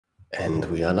And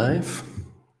we are live.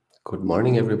 Good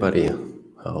morning, everybody.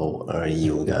 How are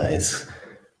you guys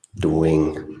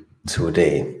doing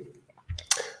today?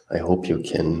 I hope you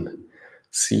can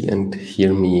see and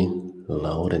hear me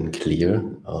loud and clear.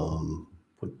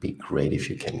 Would be great if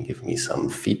you can give me some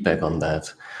feedback on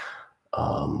that.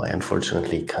 I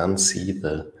unfortunately can't see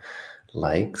the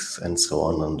likes and so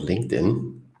on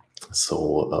LinkedIn.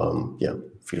 So yeah,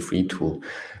 feel free to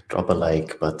drop a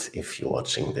like. But if you're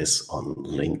watching this on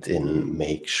LinkedIn,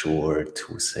 make sure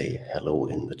to say hello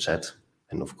in the chat.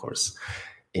 And of course,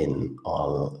 in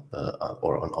all the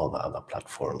or on all the other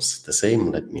platforms, the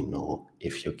same. Let me know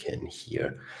if you can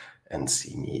hear and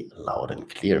see me loud and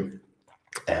clear.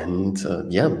 And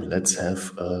yeah, let's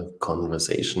have a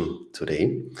conversation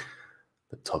today.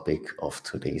 The topic of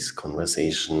today's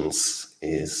conversations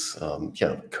is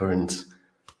current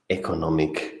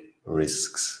economic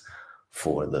risks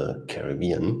for the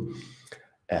Caribbean.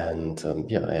 And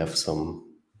yeah, I have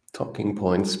some talking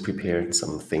points prepared,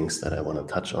 some things that I want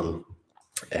to touch on.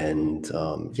 And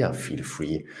yeah, feel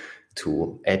free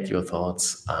to add your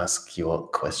thoughts, ask your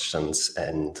questions,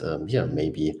 and yeah,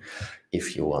 maybe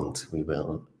if you want, we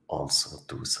will also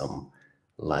do some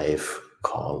live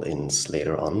call-ins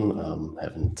later on.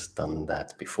 Haven't done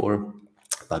that before,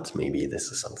 but maybe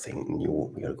this is something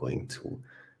new we are going to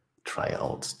try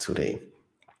out today.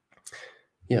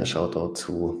 Yeah, shout out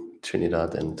to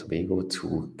Trinidad and Tobago,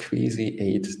 to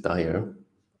Queasy8 Dyer.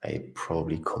 I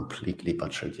probably completely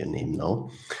butchered your name now,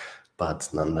 but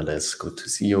nonetheless, good to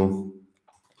see you.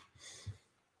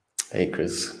 Hey,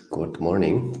 Chris, good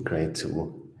morning. Great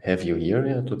to have you here.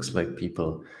 Yeah, it looks like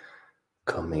people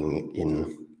coming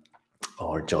in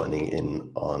or joining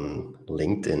in on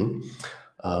LinkedIn.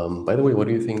 By the way, what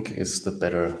do you think is the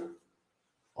better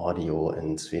audio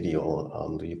and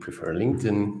video? Do you prefer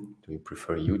LinkedIn? Do you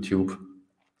prefer YouTube?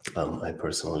 I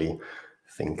personally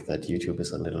think that YouTube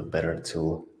is a little better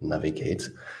to navigate,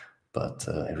 but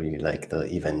I really like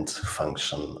the event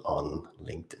function on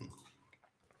LinkedIn.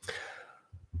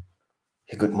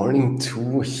 Hey, good morning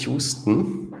to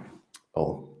Houston.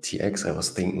 Oh, TX, I was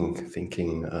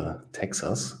thinking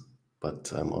Texas,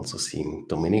 but I'm also seeing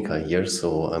Dominica here,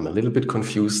 so I'm a little bit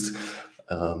confused.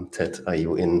 Ted, are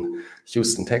you in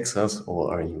Houston, Texas,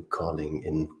 or are you calling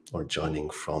in or joining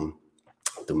from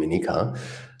Dominica?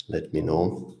 Let me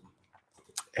know.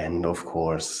 And of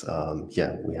course,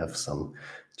 yeah, we have some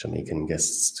Jamaican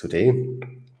guests today.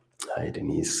 Hi,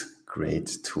 Denise.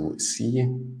 Great to see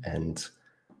and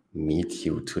meet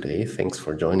you today. Thanks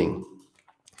for joining.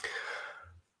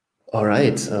 All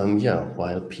right. Yeah,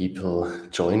 while people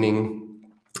joining,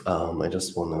 I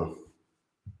just want to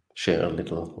share a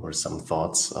little or some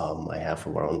thoughts I have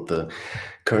around the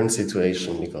current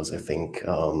situation, because I think,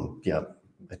 yeah,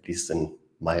 at least in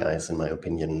my eyes, in my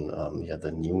opinion, yeah,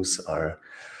 the news are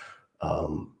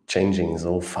changing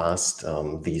so fast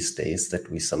these days that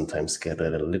we sometimes get a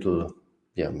little,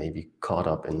 yeah, maybe caught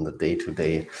up in the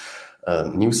day-to-day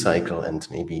news cycle and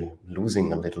maybe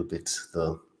losing a little bit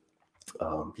the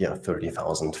yeah,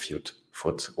 30,000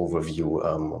 foot overview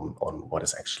on what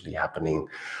is actually happening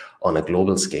on a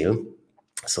global scale.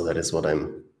 So that is what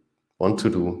I'm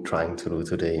trying to do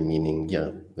today, meaning, yeah,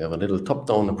 we have a little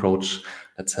top-down approach.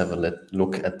 Let's have a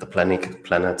look at the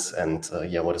planet and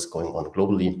yeah, what is going on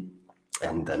globally,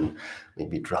 and then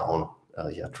maybe drill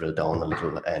down a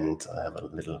little and have a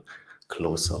little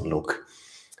closer look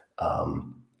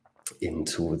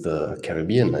into the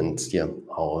Caribbean and yeah,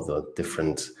 how the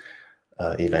different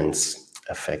events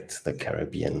affect the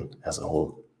Caribbean as a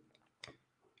whole.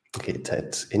 Okay,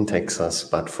 Ted in Texas,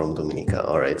 but from Dominica.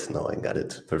 All right, now I got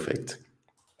it. Perfect.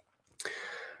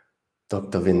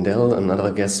 Dr. Windel,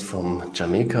 another guest from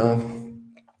Jamaica.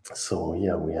 So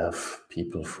yeah, we have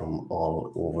people from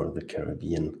all over the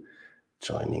Caribbean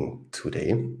joining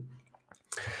today.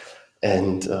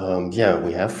 And yeah,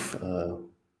 we have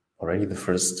already the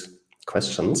first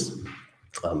questions.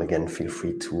 Again, feel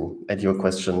free to add your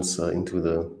questions into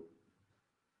the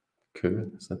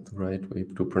is that the right way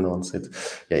to pronounce it?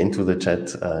 Yeah, into the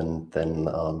chat, and then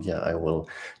yeah, I will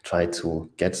try to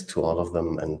get to all of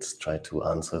them and try to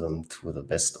answer them to the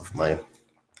best of my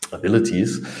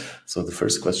abilities. So the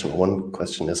first question, one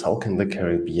question is, how can the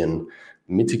Caribbean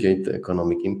mitigate the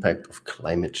economic impact of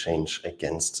climate change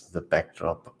against the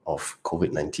backdrop of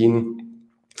COVID-19,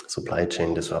 supply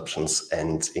chain disruptions,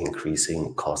 and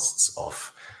increasing costs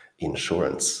of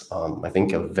insurance? I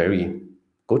think a very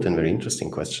good and very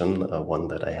interesting question, one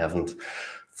that I haven't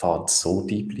thought so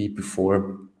deeply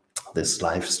before this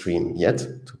live stream yet,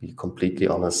 to be completely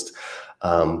honest.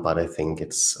 But I think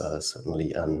it's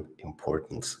certainly an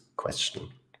important question.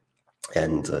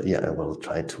 And yeah, I will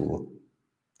try to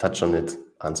touch on it,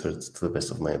 answer it to the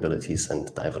best of my abilities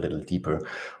and dive a little deeper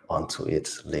onto it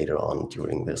later on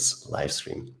during this live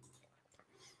stream.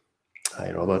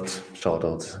 Hi, Robert. Shout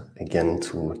out again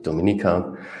to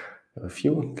Dominica. A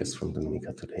few guests from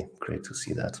Dominica today. Great to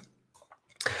see that.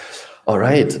 All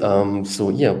right. So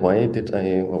yeah,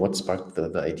 what sparked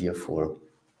the idea for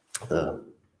the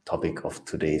topic of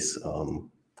today's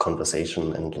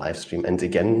conversation and live stream? And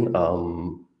again,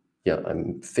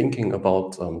 I'm thinking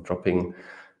about dropping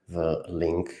the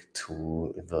link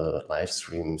to the live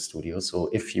stream studio. So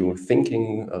if you're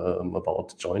thinking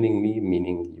about joining me,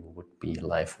 meaning you would be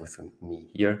live with me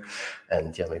here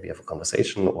and maybe have a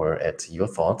conversation or add your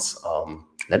thoughts,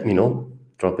 let me know,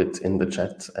 drop it in the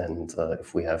chat. And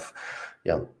if we have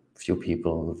few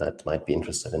people that might be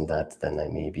interested in that, then I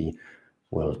maybe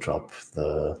will drop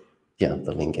the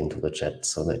link into the chat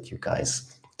so that you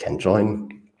guys can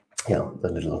join. The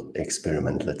little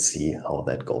experiment. Let's see how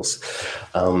that goes.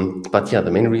 But the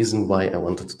main reason why I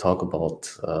wanted to talk about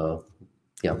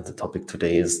the topic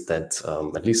today is that,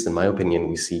 at least in my opinion,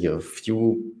 we see a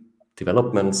few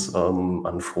developments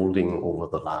unfolding over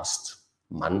the last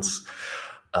months,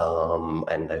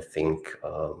 and I think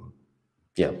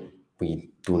we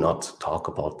do not talk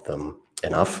about them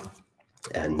enough.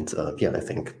 And I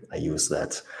think I use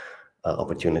that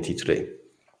opportunity today.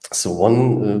 So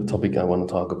one topic I want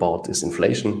to talk about is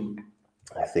inflation.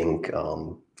 I think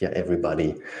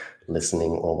everybody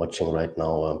listening or watching right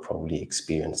now probably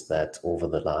experienced that over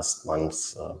the last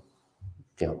months,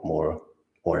 more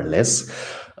or less.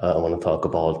 I want to talk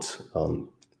about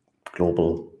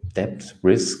global debt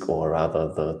risk, or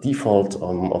rather the default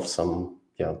of some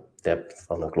debt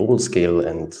on a global scale,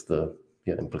 and the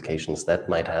implications that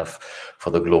might have for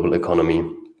the global economy.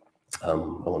 I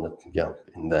want to,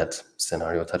 in that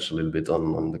scenario, touch a little bit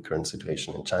on the current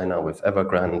situation in China with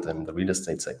Evergrande and the real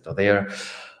estate sector there.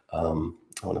 I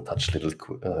want to touch a little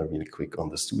really quick on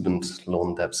the student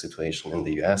loan debt situation in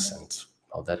the US and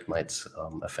how that might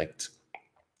affect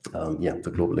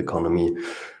the global economy.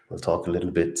 We'll talk a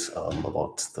little bit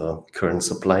about the current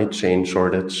supply chain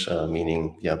shortage,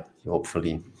 meaning you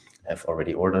hopefully have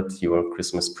already ordered your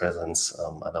Christmas presents.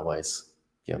 Otherwise,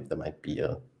 there might be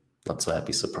a not so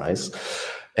happy surprise.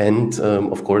 And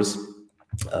of course,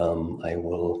 I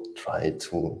will try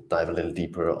to dive a little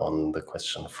deeper on the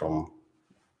question from,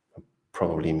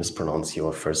 probably mispronounce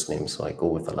your first name, so I go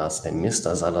with the last name,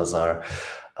 Mr. Salazar,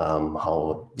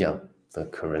 how the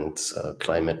current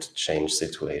climate change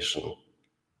situation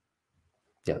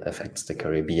affects the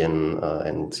Caribbean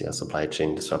and supply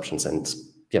chain disruptions, and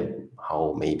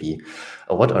how maybe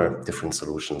what are different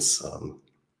solutions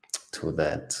to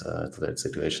that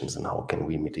situations, and how can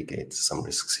we mitigate some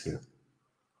risks here.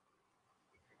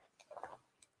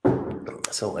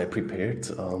 So I prepared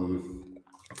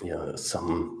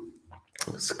some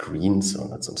screens, or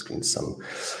not some screens, some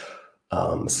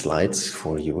slides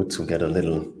for you to get a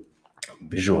little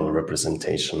visual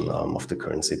representation of the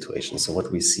current situation. So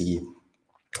what we see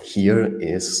here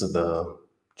is the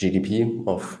GDP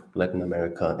of Latin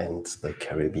America and the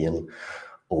Caribbean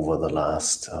over the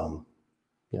last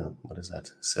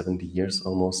 70 years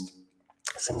almost,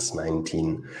 since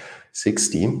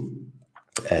 1960.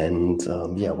 And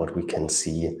what we can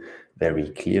see very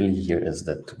clearly here is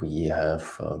that we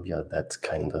have that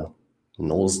kind of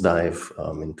nosedive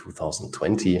in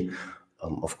 2020,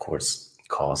 of course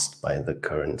caused by the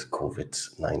current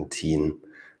COVID-19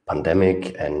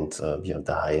 pandemic and the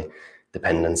high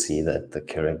dependency that the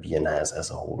Caribbean has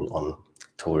as a whole on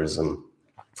tourism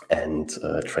and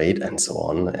trade and so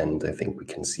on. And I think we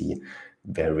can see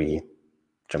very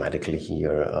dramatically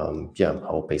here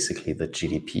how basically the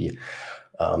GDP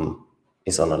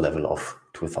is on a level of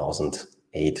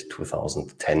 2008,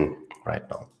 2010 right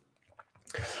now.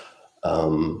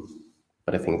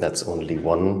 But I think that's only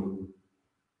one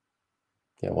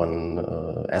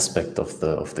aspect of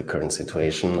the current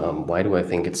situation. Why do I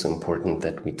think it's important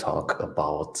that we talk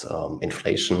about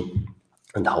inflation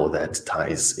and how that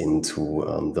ties into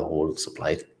the whole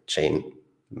supply chain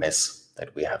mess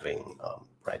that we're having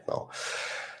right now?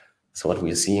 So what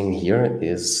we're seeing here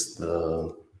is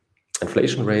the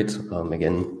inflation rate,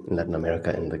 again, in Latin America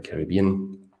and the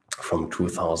Caribbean from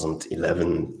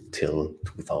 2011 till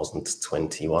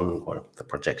 2021, or the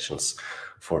projections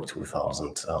for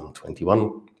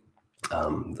 2021.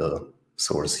 The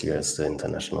source here is the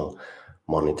International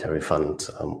Monetary Fund,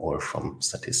 or from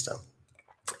Statista.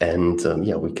 And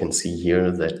we can see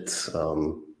here that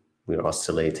we're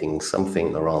oscillating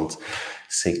something around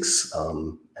 6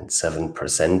 and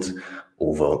 7%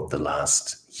 over the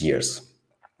last years.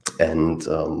 And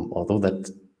although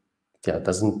that it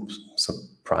doesn't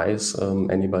surprise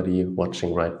anybody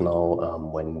watching right now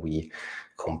when we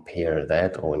compare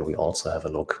that, or when we also have a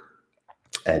look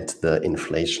at the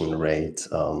inflation rate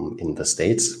in the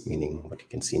States, meaning what you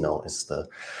can see now is the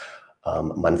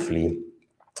monthly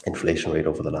inflation rate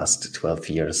over the last 12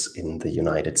 years in the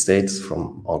United States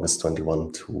from August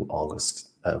 21 to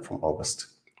from August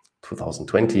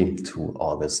 2020 to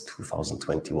August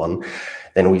 2021,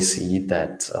 then we see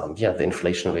that the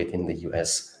inflation rate in the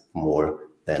US more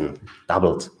than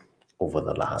doubled over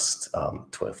the last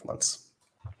 12 months.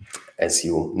 As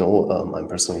you know, I'm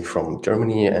personally from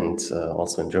Germany, and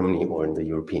also in Germany or in the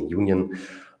European Union,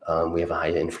 we have a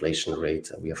higher inflation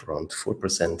rate. We have around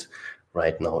 4%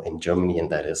 right now in Germany, and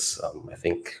that is, I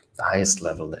think, the highest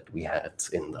level that we had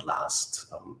in the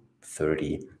last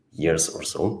 30 years or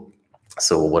so.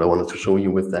 So what I wanted to show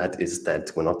you with that is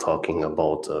that we're not talking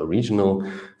about a regional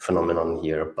phenomenon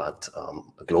here, but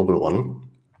a global one.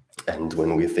 And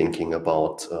when we're thinking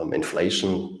about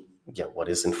inflation, what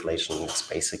is inflation? It's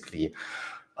basically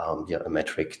a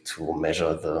metric to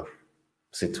measure the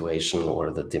situation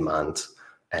or the demand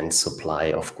and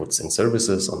supply of goods and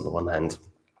services on the one hand,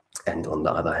 and on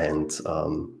the other hand,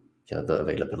 the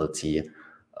availability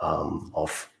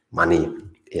of money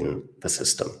in the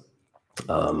system.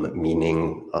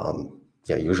 Meaning,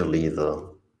 usually the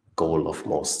goal of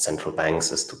most central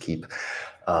banks is to keep,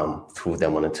 through their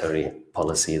monetary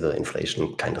policy, the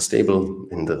inflation kind of stable.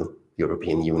 In the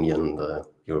European Union, the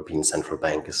European Central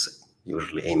Bank is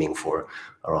usually aiming for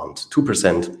around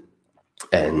 2%.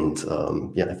 And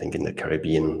I think in the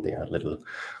Caribbean, they are a little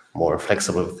more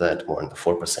flexible with that, more in the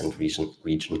 4%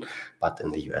 region. But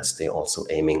in the US, they're also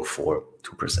aiming for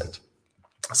 2%.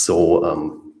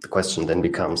 So the question then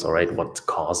becomes, all right, what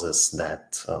causes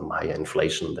that higher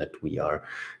inflation that we are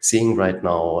seeing right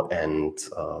now? And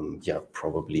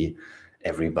probably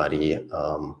everybody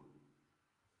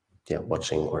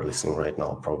watching or listening right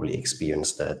now probably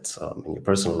experienced that in your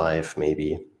personal life.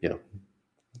 Maybe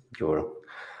you're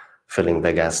filling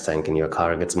the gas tank in your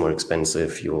car gets more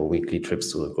expensive, your weekly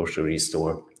trips to the grocery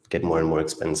store get more and more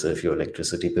expensive, your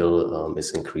electricity bill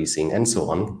is increasing, and so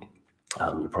on.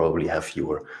 You probably have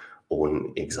your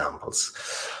own examples.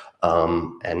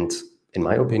 And in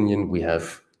my opinion, we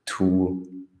have two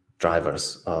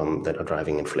drivers that are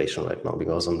driving inflation right now.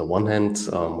 Because on the one hand,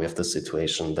 we have the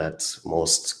situation that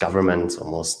most governments or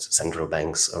most central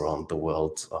banks around the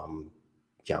world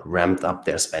ramped up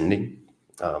their spending.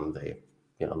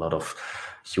 A lot of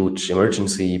huge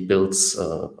emergency bills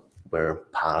were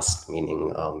passed,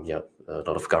 meaning a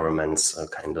lot of governments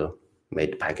kind of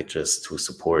made packages to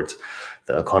support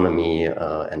the economy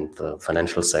and the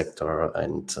financial sector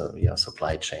and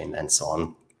supply chain and so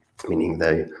on, meaning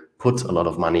they put a lot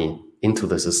of money into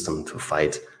the system to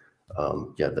fight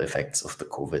the effects of the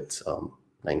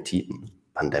COVID-19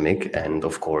 pandemic. And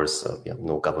of course,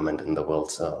 no government in the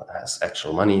world has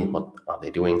actual money. What are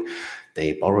they doing?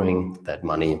 They borrowing that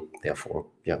money. Therefore,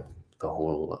 the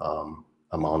whole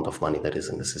amount of money that is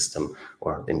in the system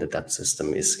or in the debt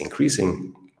system is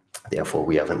increasing. Therefore,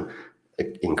 we have an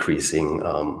increasing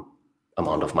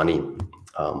amount of money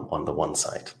on the one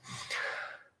side.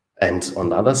 And on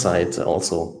the other side,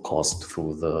 also caused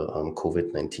through the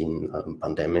COVID-19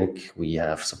 pandemic, we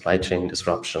have supply chain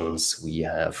disruptions, we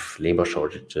have labor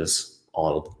shortages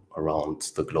all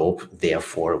around the globe.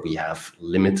 Therefore, we have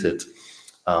limited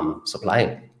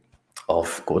supply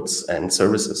of goods and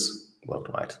services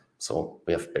worldwide. So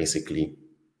we have basically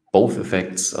both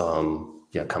effects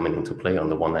coming into play. On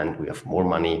the one hand, we have more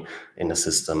money in the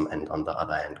system, and on the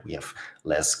other hand, we have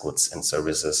less goods and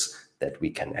services that we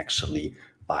can actually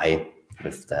buy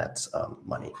with that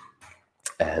money.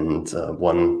 And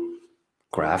one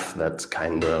graph that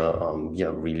kind of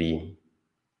really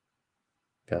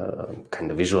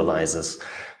kind of visualizes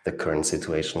the current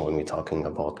situation when we're talking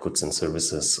about goods and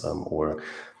services or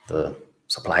the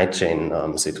supply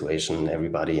chain situation.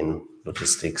 Everybody in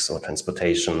logistics or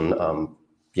transportation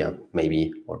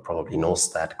maybe or probably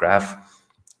knows that graph.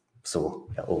 So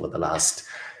over the last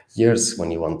years, when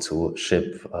you want to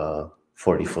ship a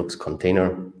 40-foot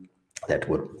container, that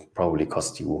would probably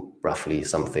cost you roughly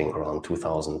something around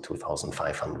 $2,000,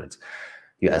 $2,500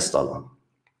 US dollar.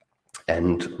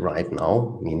 And right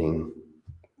now, meaning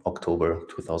October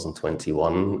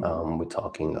 2021, we're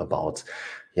talking about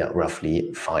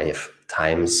roughly 5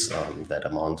 times that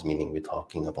amount, meaning we're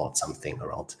talking about something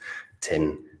around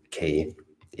 10K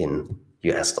in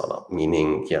US dollar,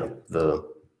 meaning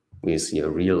we see a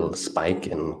real spike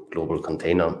in global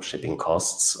container shipping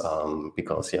costs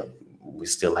because we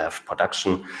still have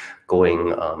production going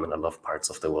in a lot of parts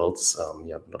of the world.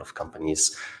 A lot of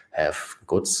companies have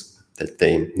goods that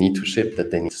they need to ship, that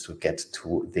they need to get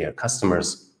to their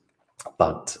customers.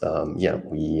 But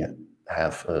we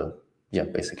have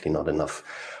basically not enough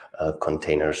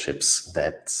container ships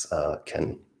that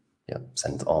can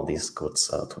send all these goods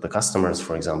to the customers.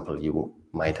 For example, you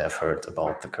might have heard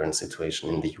about the current situation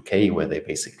in the UK, where they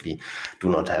basically do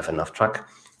not have enough truck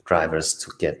drivers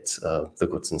to get the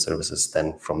goods and services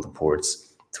then from the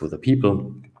ports to the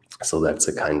people. So that's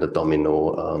a kind of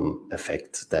domino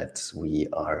effect that we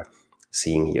are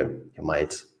seeing here. You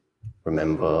might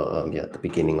remember at the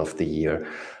beginning of the year,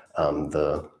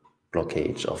 the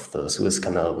blockage of the Suez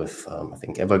Canal with, I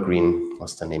think Evergreen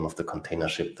was the name of the container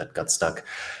ship that got stuck.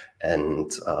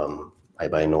 And I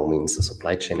by no means a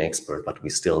supply chain expert, but we're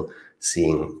still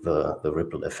seeing the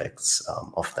ripple effects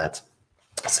of that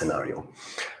scenario.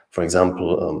 For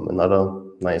example, another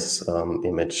nice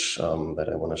image that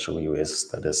I want to show you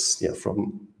is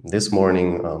from this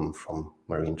morning from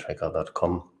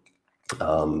marinetracker.com,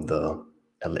 the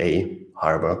LA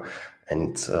harbor,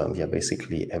 and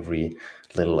basically every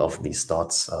little of these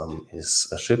dots is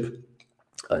a ship,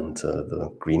 and the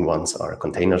green ones are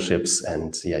container ships,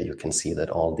 and you can see that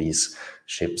all these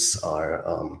ships are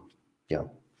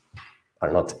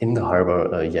not in the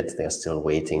harbor yet. They're still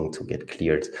waiting to get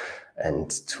cleared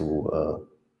and to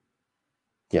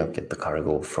get the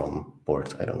cargo from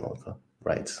port. I don't know the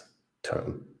right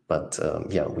term, but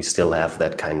we still have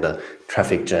that kind of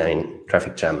traffic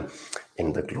jam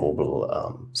in the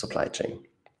global supply chain.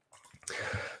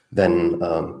 Then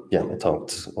I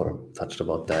touched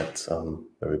about that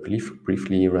very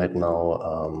briefly right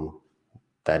now.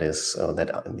 That is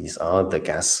these are the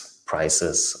gas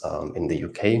prices in the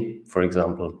UK, for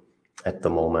example, at the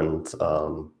moment.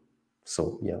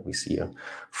 We see a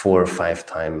 4 or 5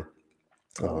 time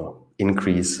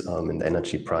increase in the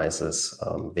energy prices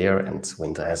there, and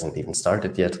winter hasn't even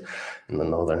started yet in the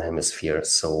northern hemisphere.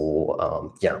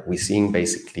 So we're seeing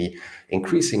basically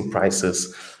increasing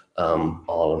prices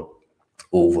all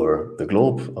over the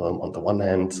globe on the one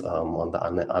hand, on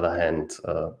the other hand,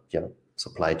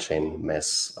 supply chain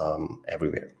mess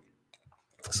everywhere.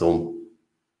 So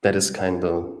that is kind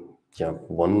of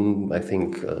one, I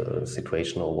think,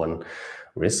 situation or one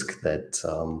risk that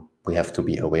we have to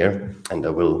be aware. And I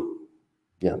will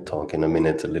talk in a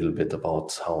minute a little bit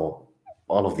about how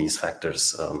all of these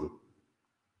factors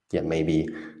maybe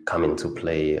come into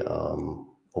play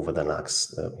over the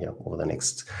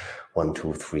next 1,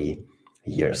 2, 3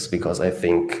 years, because I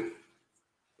think,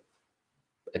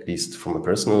 at least from a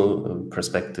personal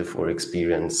perspective or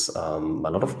experience, a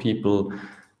lot of people,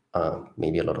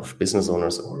 maybe a lot of business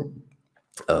owners or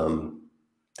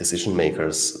decision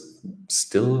makers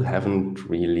still haven't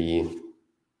really,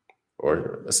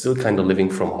 or are still kind of living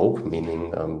from hope,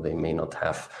 meaning they may not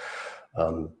have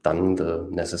done the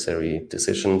necessary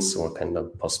decisions or kind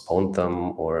of postponed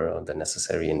them, or the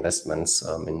necessary investments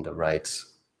in the right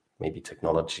maybe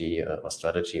technology or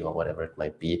strategy or whatever it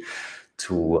might be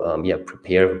to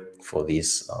prepare for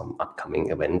these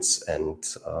upcoming events. And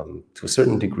to a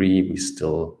certain degree, we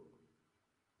still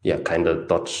kind of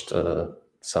dodged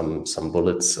some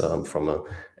bullets from an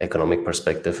economic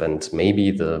perspective, and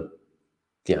maybe the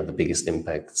biggest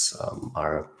impacts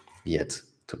are yet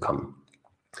to come.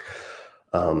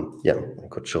 I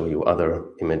could show you other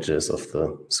images of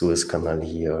the Suez Canal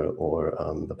here, or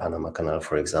the Panama Canal,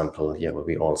 for example, where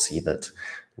we all see that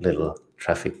little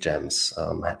traffic jams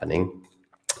happening.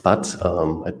 But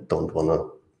I don't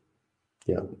want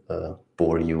to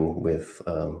bore you with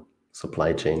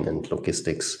supply chain and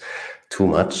logistics too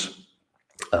much.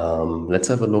 Let's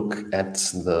have a look at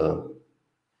the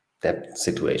debt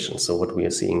situation. So what we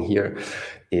are seeing here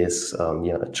is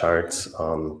a chart,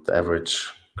 the average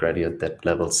graduate debt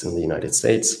levels in the United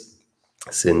States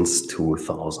since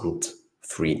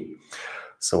 2003.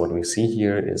 So what we see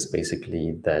here is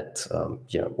basically that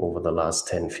over the last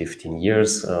 10-15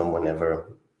 years,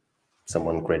 whenever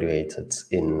someone graduated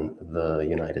in the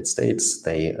United States,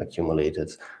 they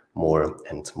accumulated more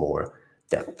and more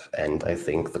debt. And I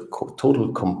think the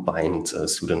total combined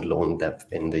student loan debt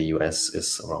in the US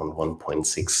is around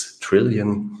 1.6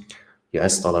 trillion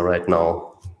US dollar right now.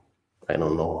 I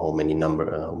don't know how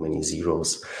many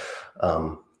zeros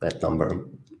that number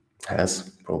has,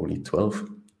 probably 12.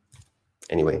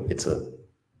 Anyway, it's a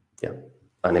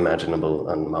unimaginable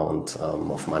amount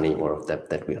of money or of debt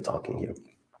that we are talking here.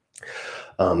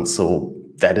 So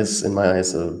that is, in my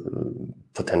eyes, a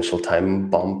potential time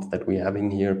bomb that we're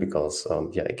having here, because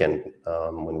again,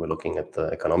 when we're looking at the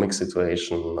economic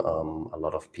situation, a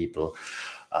lot of people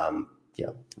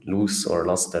lose or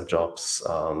lost their jobs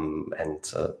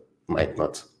and might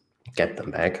not get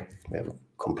them back. We have a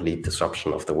complete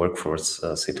disruption of the workforce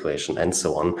situation and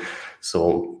so on.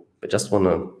 So I just want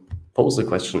to pose a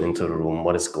question into the room: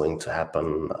 what is going to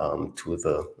happen to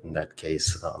the, in that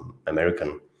case,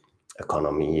 American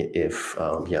economy if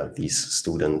these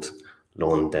student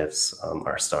loan debts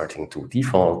are starting to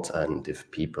default, and if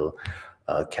people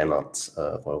cannot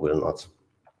or will not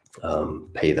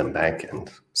pay them back and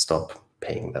stop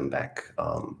paying them back.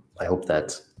 I hope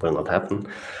that will not happen,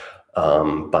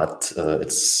 but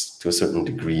it's to a certain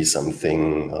degree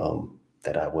something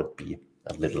that I would be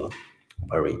a little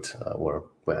worried or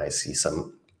where I see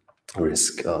some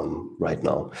risk right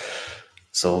now.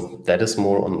 So that is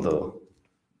more on the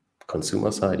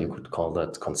consumer side. You could call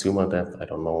that consumer debt. I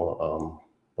don't know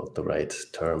what the right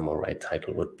term or right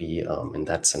title would be in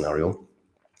that scenario.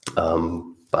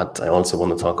 But I also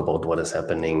want to talk about what is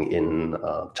happening in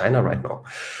China right now.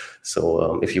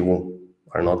 So if you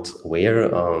are not aware,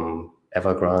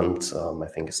 Evergrande, I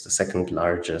think, is the second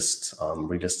largest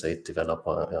real estate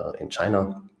developer in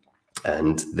China.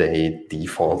 And they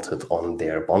defaulted on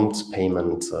their bond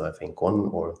payment, I think 1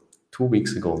 or 2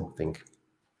 weeks ago, I think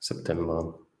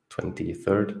September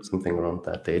 23rd, something around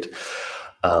that date.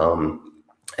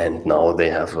 And now they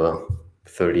have a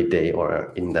 30-day,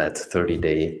 or in that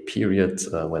 30-day period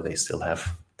where they still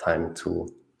have time to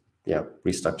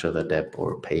restructure the debt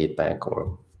or pay it back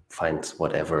or find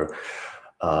whatever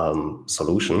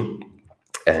solution.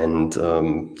 And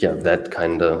that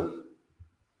kind of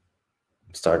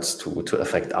starts to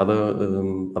affect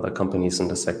other companies in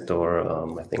the sector.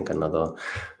 I think another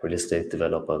real estate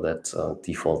developer that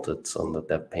defaulted on the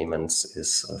debt payments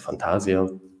is Fantasia,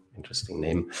 interesting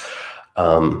name.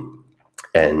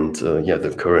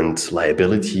 The current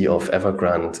liability of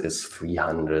Evergrande is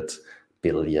 $300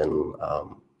 billion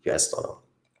US dollar.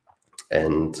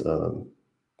 And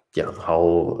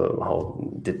how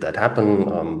did that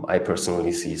happen? I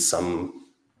personally see some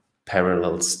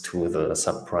parallels to the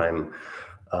subprime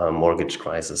mortgage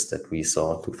crisis that we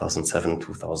saw 2007,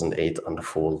 2008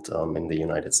 unfold in the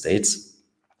United States.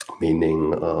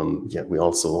 Meaning, we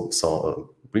also saw a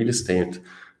real estate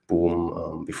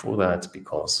boom before that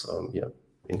because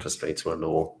interest rates were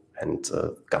low and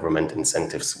government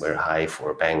incentives were high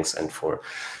for banks and for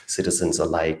citizens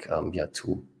alike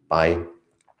to buy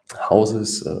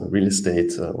houses, real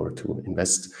estate, or to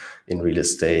invest in real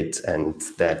estate, and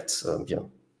that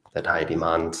high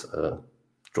demand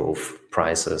drove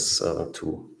prices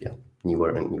to newer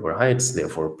and newer heights.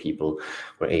 Therefore, people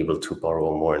were able to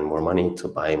borrow more and more money to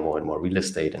buy more and more real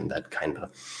estate, and that kind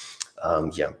of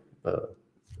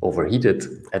overheated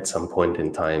at some point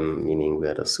in time, meaning we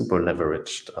had a super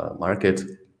leveraged market.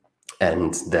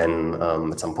 And then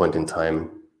at some point in time,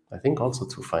 I think also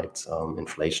to fight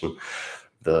inflation,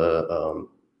 the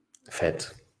Fed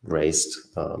raised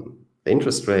the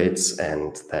interest rates,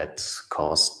 and that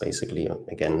caused basically,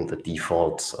 again, the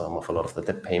default of a lot of the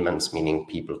debt payments, meaning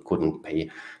people couldn't pay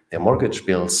their mortgage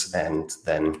bills, and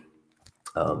then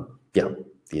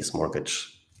these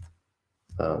mortgage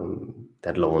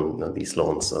these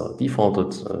loans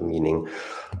defaulted, meaning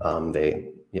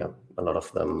a lot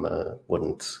of them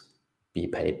wouldn't be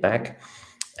paid back,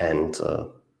 and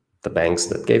the banks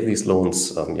that gave these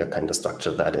loans kind of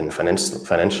structured that in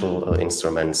financial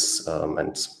instruments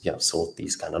and sold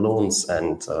these kind of loans,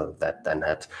 and that then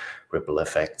had ripple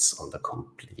effects on the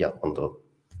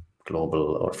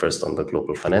global, or first on the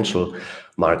global financial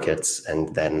markets,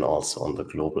 and then also on the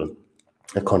global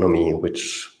economy,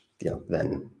 which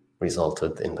then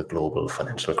resulted in the global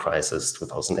financial crisis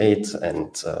 2008,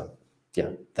 and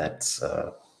that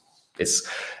is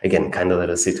again kind of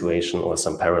a situation or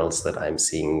some parallels that I'm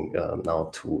seeing now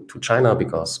to China,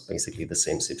 because basically the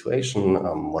same situation.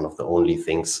 One of the only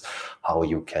things how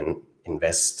you can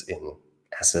invest in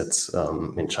assets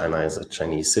in China as a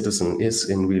Chinese citizen is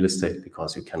in real estate,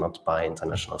 because you cannot buy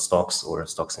international stocks, or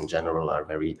stocks in general are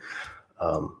very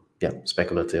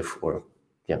speculative, or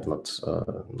not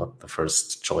the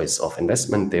first choice of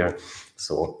investment there.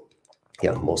 So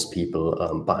most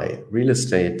people buy real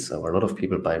estate, or a lot of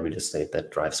people buy real estate.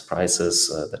 That drives prices,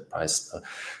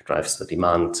 drives the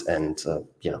demand, and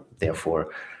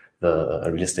therefore the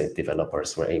real estate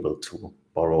developers were able to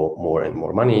borrow more and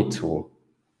more money to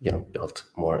build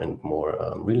more and more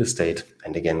real estate.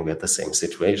 And again, we have the same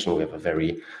situation. We have a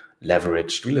very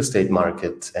leveraged real estate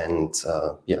market, and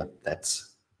that's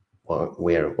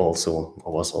where was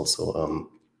also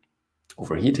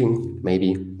overheating.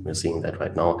 Maybe we're seeing that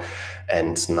right now.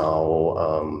 And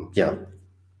now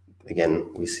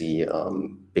again, we see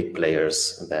big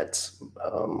players that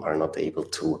are not able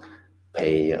to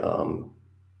pay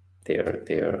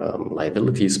their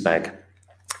liabilities back,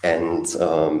 And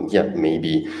yeah,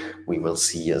 maybe we will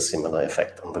see a similar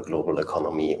effect on the global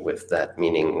economy with that,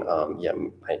 meaning, yeah,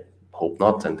 I hope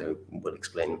not, and I will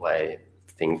explain why I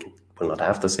think it will not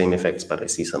have the same effects, but I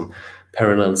see some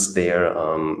parallels there,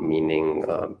 meaning,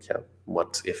 yeah,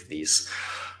 what if these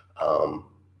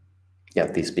yeah,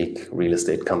 these big real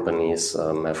estate companies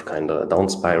have kind of a down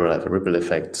spiral, have a ripple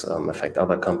effect, affect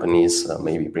other companies,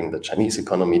 maybe bring the Chinese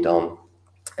economy down,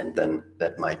 and then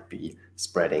that might be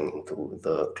spreading into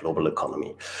the global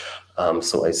economy.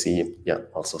 So I see, yeah,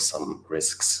 also some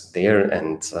risks there.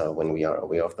 And when we are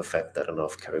aware of the fact that a lot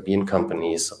of Caribbean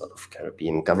companies, a lot of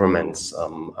Caribbean governments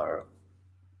are,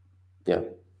 yeah,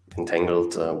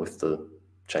 entangled with the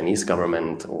Chinese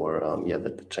government, or yeah,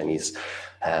 that the Chinese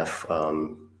have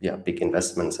yeah, big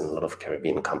investments in a lot of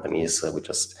Caribbean companies. We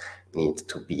just need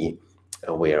to be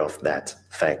aware of that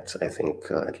fact. I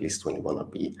think at least when you want to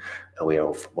be aware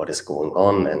of what is going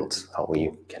on and how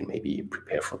we can maybe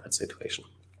prepare for that situation.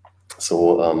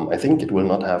 So I think it will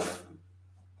not have,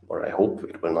 or I hope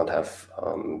it will not have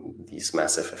these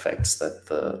massive effects that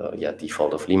the yeah,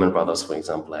 default of Lehman Brothers, for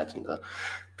example, had in the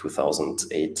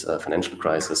 2008 financial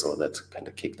crisis, or that kind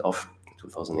of kicked off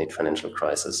 2008 financial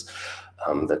crisis,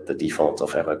 that the default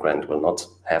of Evergrande will not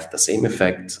have the same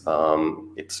effect.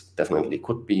 It definitely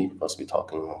could be, because we're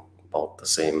talking about the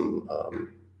same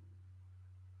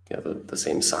yeah, the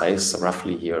same size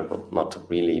roughly here, but not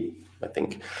really. I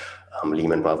think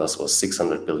Lehman Brothers was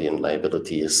 600 billion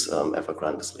liabilities,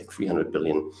 Evergrande is like 300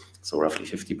 billion, so roughly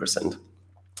 50%.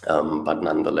 But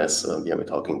nonetheless, yeah, we're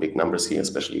talking big numbers here,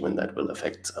 especially when that will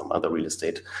affect other real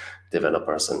estate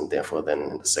developers, and therefore then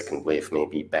in the second wave,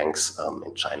 maybe banks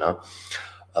in China.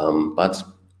 But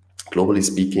globally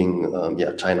speaking,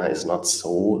 yeah, China is not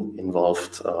so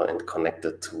involved and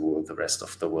connected to the rest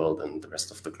of the world and the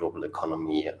rest of the global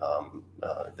economy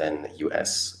than the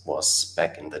US was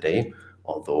back in the day.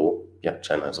 Although, yeah,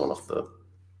 China is one of the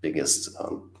biggest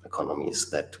economies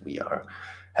that we are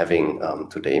having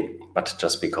today, but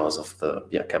just because of the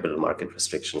yeah, capital market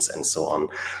restrictions and so on,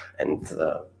 and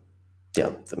yeah,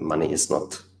 the money is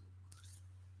not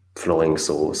flowing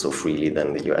so freely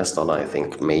than the US dollar. I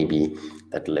think maybe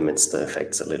that limits the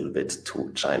effects a little bit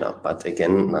to China. But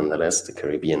again, nonetheless, the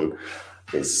Caribbean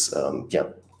is yeah,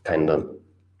 kind of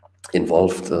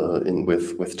involved in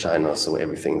with China. So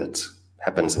everything that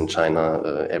happens in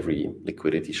China, every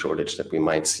liquidity shortage that we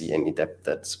might see, any debt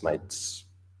that might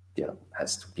yeah,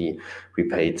 has to be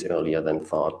repaid earlier than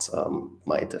thought,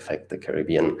 might affect the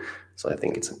Caribbean. So I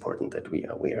think it's important that we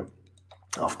are aware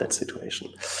of that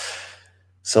situation.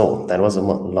 So that was a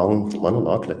long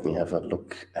monologue. Let me have a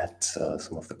look at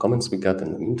some of the comments we got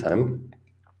in the meantime.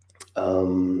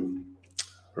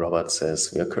 Robert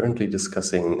says, we are currently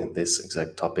discussing this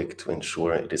exact topic to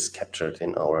ensure it is captured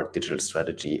in our digital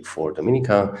strategy for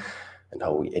Dominica, and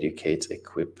how we educate,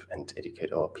 equip, and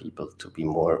educate our people to be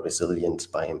more resilient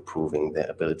by improving their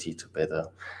ability to better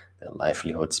their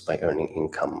livelihoods by earning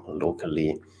income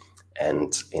locally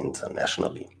and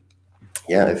internationally.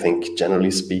 Yeah, I think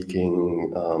generally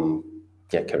speaking,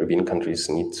 yeah, Caribbean countries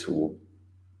need to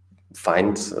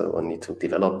find or need to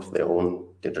develop their own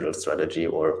digital strategy,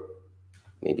 or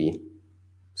maybe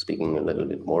speaking a little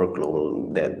bit more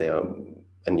global, they're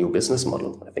a new business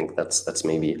model. I think that's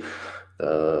maybe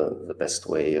the best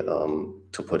way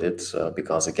to put it,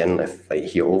 because again, I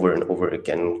hear over and over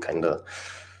again kind of,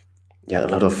 yeah, a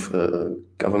lot of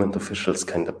government officials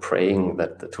kind of praying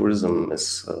that the tourism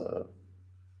is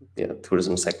yeah,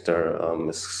 tourism sector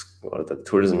is, or the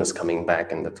tourism is coming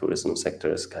back, and the tourism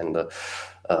sector is kind of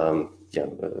yeah,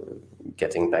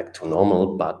 getting back to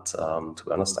normal. But to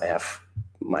be honest, I have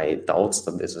my doubts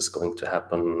that this is going to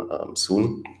happen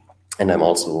soon, and I'm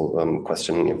also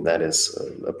questioning if that is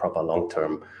a proper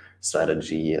long-term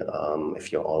strategy.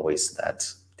 If you're always that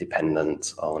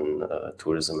dependent on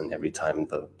tourism, and every time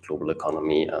the global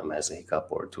economy has a hiccup,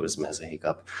 or tourism has a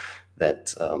hiccup,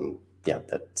 that yeah,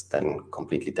 that then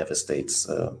completely devastates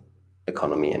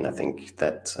economy, and I think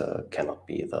that cannot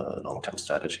be the long-term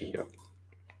strategy here.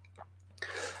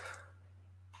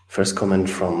 First comment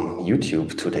from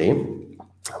YouTube today.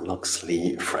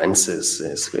 Loxley Francis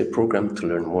is a great program to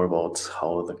learn more about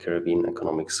how the Caribbean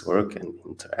economics work and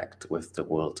interact with the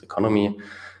world economy.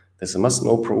 There's a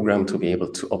must-know program to be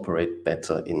able to operate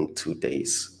better in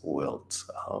today's world.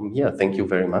 Yeah, thank you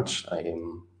very much. I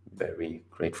am very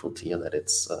grateful to hear that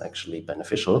it's actually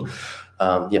beneficial.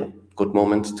 Yeah, good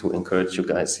moment to encourage you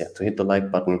guys, yeah, to hit the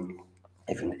like button.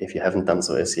 If you haven't done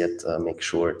so as yet, make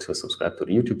sure to subscribe to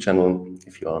the YouTube channel.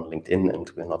 If you're on LinkedIn and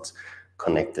we're not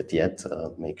connected yet,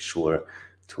 make sure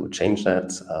to change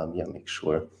that. Yeah, make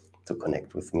sure to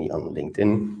connect with me on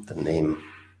LinkedIn. The name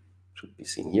should be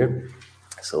seen here.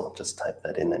 So just type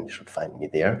that in and you should find me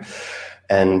there.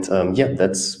 And yeah,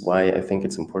 that's why I think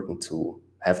it's important to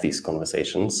have these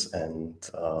conversations and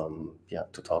yeah,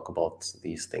 to talk about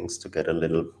these things, to get a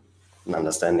little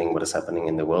understanding what is happening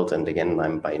in the world. And again,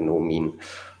 I'm by no means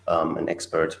an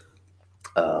expert.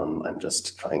 I'm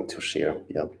just trying to share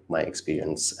my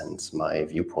experience and my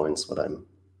viewpoints, what I'm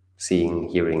seeing,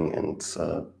 hearing, and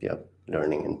yeah,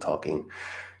 learning and talking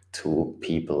to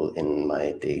people in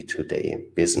my day-to-day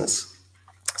business.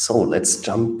 So let's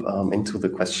jump into the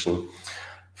question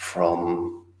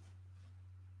from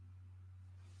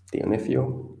the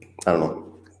nephew. I don't know.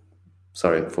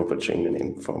 Sorry for butchering the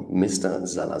name, from Mr.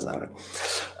 Salazar.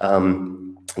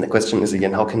 The question is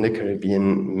again, how can the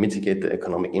Caribbean mitigate the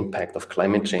economic impact of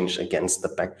climate change against the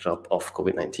backdrop of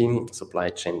COVID-19, supply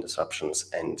chain disruptions,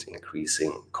 and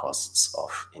increasing costs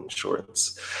of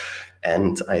insurance?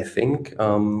 And I think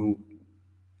we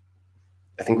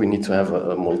need to have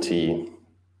a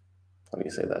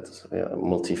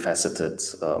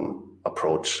multifaceted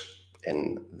approach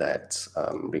in that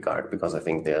regard, because I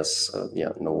think there's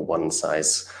no one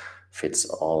size fits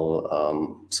all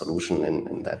solution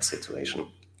in that situation.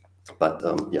 But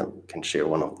yeah, can share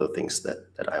one of the things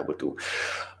that I would do.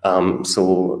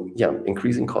 So yeah,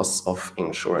 increasing costs of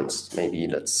insurance. Maybe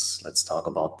let's talk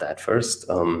about that first.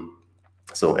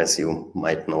 So as you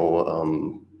might know,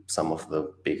 some of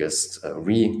the biggest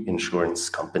reinsurance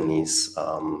companies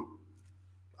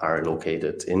are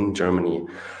located in Germany,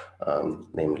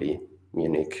 namely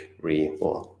Munich Re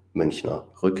or Münchner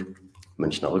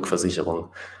Rückversicherung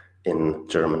in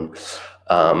German.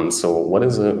 So what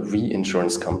is a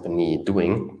reinsurance company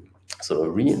doing? So a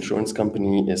reinsurance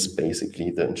company is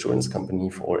basically the insurance company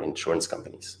for insurance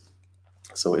companies.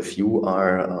 So if you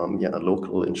are a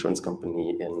local insurance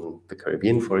company in the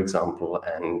Caribbean, for example,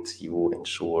 and you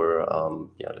insure,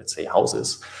 let's say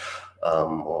houses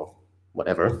or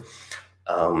whatever,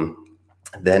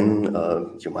 then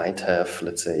you might have,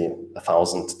 let's say,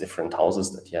 1,000 different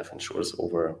houses that you have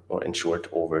insured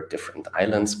over different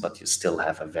islands, but you still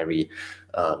have a very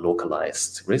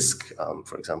localized risk.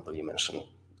 For example, you mentioned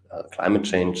climate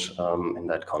change in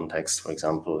that context. For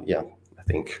example, yeah, I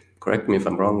think, correct me if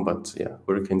I'm wrong, but yeah,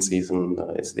 hurricane season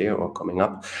is there or coming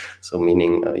up. So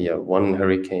meaning, one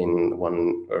hurricane,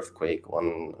 one earthquake,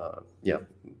 one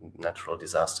natural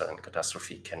disaster and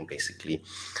catastrophe can basically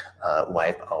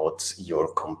wipe out your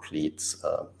complete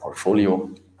portfolio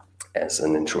as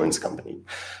an insurance company.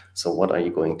 So what are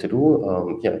you going to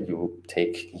do? You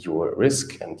take your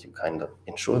risk and you kind of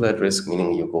insure that risk,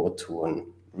 meaning you go to a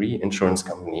reinsurance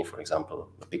company, for example,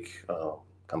 a big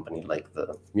company like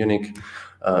the Munich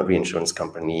reinsurance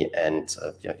company, and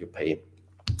you pay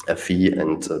a fee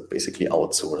and basically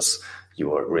outsource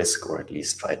your risk, or at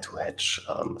least try to hedge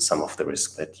some of the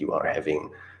risk that you are having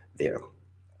there.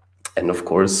 And of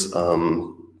course,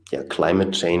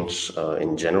 climate change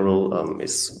in general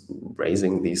is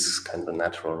raising these kind of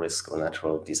natural risk or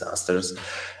natural disasters.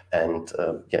 And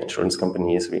insurance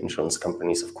companies, reinsurance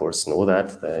companies, of course, know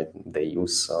that. They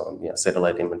use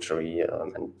satellite imagery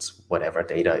and whatever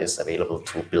data is available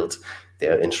to build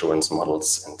their insurance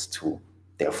models and to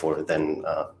therefore then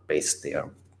base their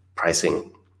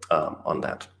pricing on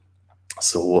that.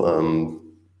 So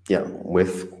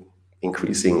with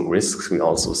increasing risks, we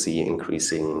also see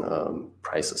increasing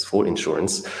prices for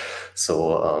insurance.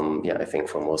 So I think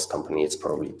for most companies, it's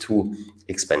probably too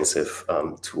expensive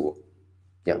to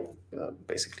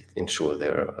basically insure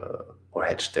their or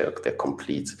hedge their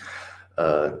complete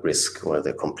risk or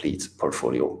their complete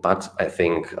portfolio. But I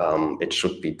think it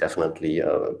should be definitely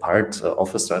a part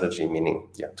of a strategy, meaning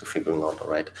to figuring out, all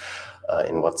right,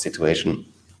 in what situation,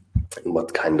 in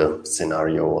what kind of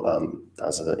scenario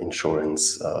does the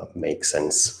insurance make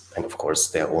sense. And of course,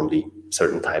 there are only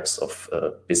certain types of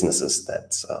businesses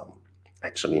that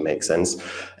actually make sense.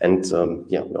 And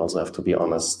we also have to be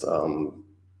honest,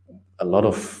 a lot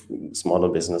of smaller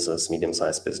businesses,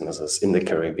 medium-sized businesses in the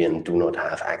Caribbean do not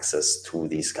have access to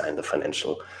these kind of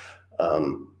financial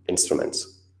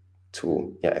instruments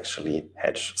to actually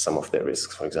hedge some of their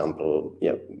risks. For example,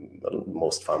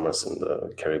 most farmers in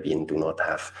the Caribbean do not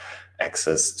have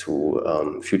access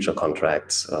to future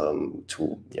contracts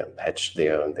to hedge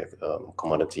their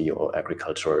commodity or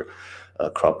agriculture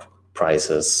crop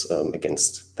prices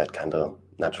against that kind of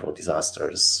natural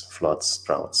disasters, floods,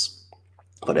 droughts,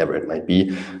 whatever it might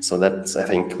be. So that, I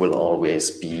think, will always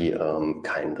be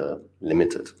kind of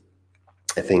limited.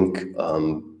 I think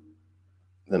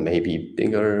the maybe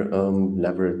bigger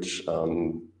leverage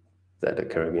that a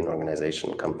Caribbean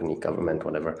organization, company, government,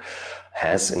 whatever,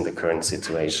 has in the current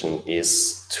situation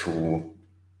is to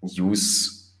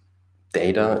use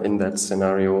data in that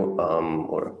scenario,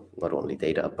 or not only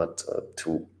data, but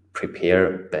to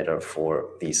prepare better for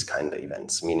these kind of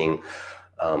events. Meaning,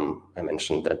 I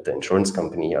mentioned that the insurance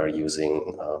company are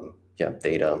using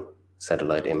data,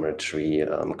 satellite imagery,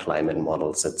 climate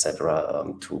models, etc.,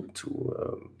 to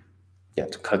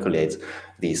calculate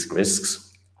these risks.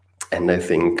 And I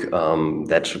think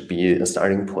that should be a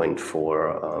starting point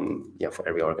for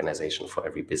every organization, for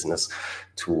every business,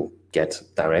 to get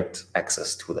direct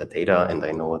access to the data. And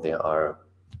I know there are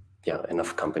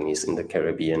enough companies in the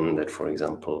Caribbean that, for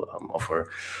example, offer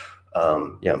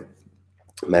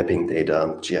mapping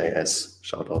data, GIS.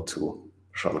 Shout out to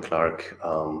Sean Clark.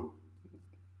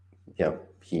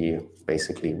 He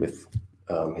basically with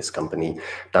his company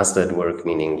does that work,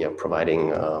 meaning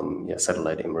providing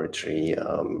satellite imagery,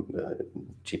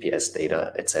 GPS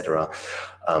data, etc.,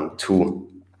 to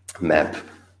map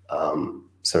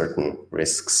certain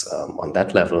risks on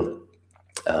that level.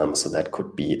 So that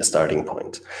could be a starting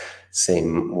point.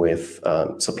 Same with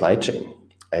supply chain.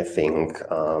 I think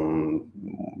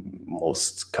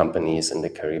most companies in the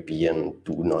Caribbean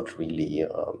do not really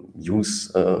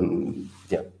use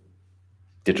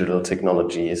digital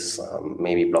technologies,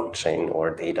 maybe blockchain or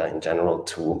data in general,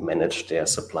 to manage their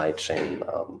supply chain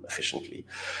efficiently.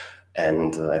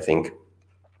 And I think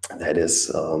that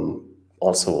is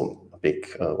also a big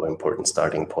or important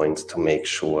starting point to make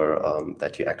sure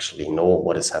that you actually know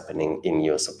what is happening in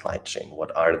your supply chain.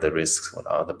 What are the risks? What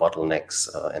are the bottlenecks?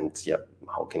 And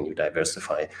how can you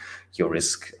diversify your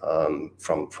risk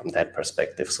from that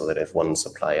perspective, so that if one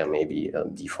supplier maybe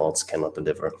defaults, cannot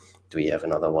deliver, do you have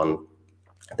another one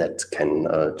that can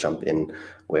jump in?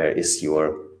 Where is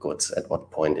your goods at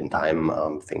what point in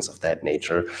time? Things of that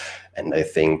nature. And I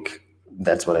think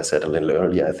that's what I said a little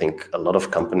earlier. I think a lot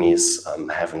of companies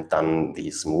haven't done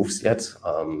these moves yet.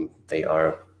 They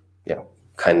are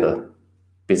kind of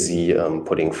busy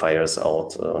putting fires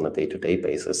out on a day-to-day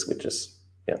basis, which is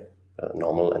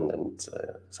normal and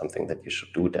something that you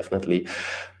should do, definitely.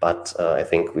 But I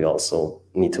think we also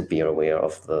need to be aware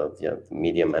of the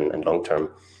medium and long-term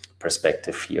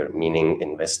perspective here, meaning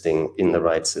investing in the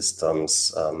right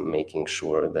systems, making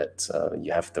sure that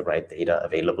you have the right data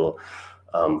available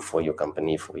for your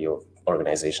company, for your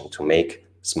organization, to make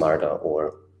smarter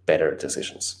or better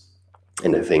decisions.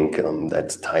 And I think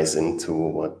that ties into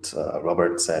what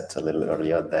Robert said a little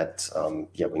earlier, that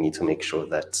we need to make sure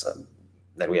that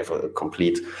we have a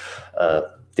complete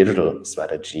digital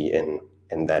strategy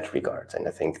in that regard. And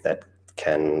I think that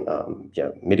can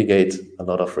mitigate a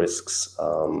lot of risks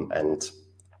and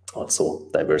also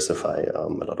diversify a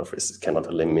lot of risks. Cannot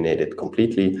eliminate it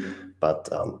completely, but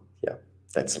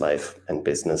that's life and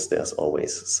business. There's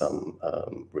always some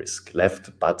risk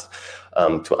left. But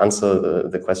to answer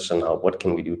the question, what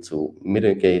can we do to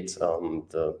mitigate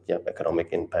the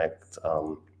economic impact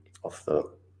of the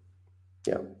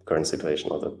current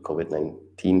situation of the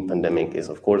COVID-19 pandemic, is,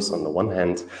 of course, on the one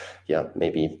hand,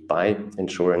 maybe buy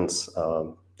insurance,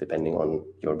 depending on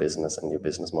your business and your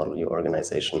business model, your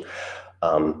organization.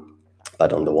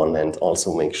 But on the one hand,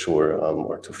 also make sure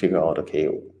or to figure out, okay,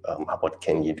 what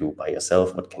can you do by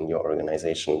yourself? What can your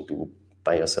organization do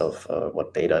by yourself?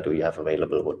 What data do you have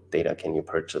available? What data can you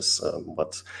purchase?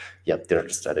 What digital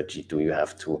strategy do you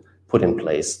have to put in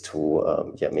place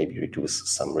to maybe reduce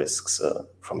some risks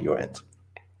from your end?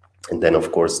 And then,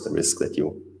 of course, the risk that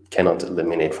you cannot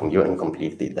eliminate from your end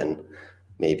completely, then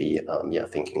maybe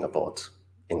thinking about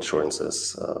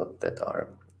insurances that are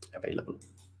available.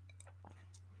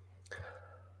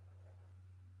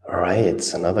 All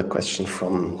right, another question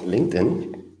from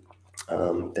LinkedIn.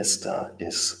 Desta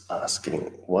is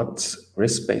asking, what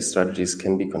risk-based strategies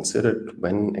can be considered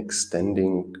when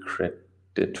extending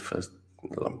credit facilities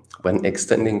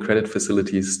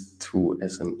to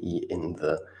SME in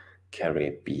the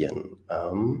Caribbean?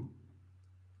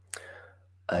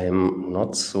 I'm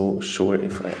not so sure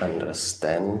if I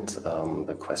understand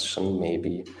the question.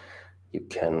 Maybe you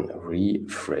can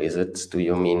rephrase it. Do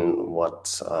you mean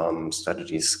what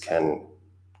strategies can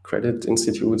credit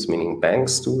institutes, meaning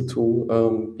banks, do to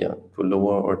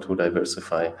lower or to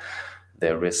diversify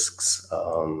their risks,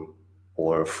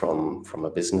 or from a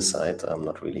business side? I'm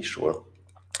not really sure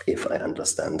if I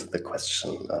understand the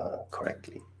question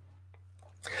correctly.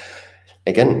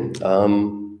 Again,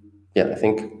 I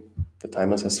think the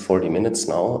timer says 40 minutes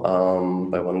now.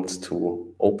 I want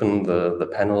to open the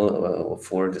panel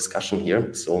for discussion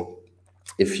here. So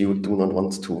if you do not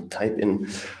want to type in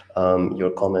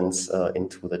your comments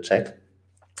into the chat,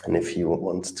 and if you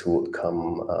want to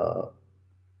come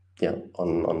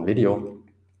on video,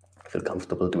 feel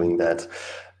comfortable doing that.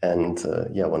 and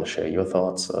want to share your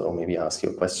thoughts or maybe ask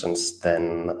your questions,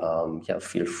 then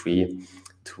feel free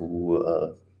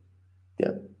to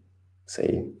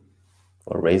say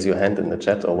or raise your hand in the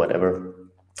chat or whatever,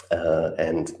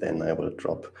 and then I will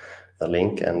drop a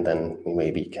link, and then we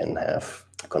maybe can have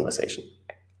a conversation,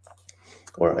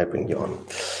 or I bring you on.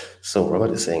 So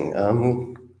Robert is saying,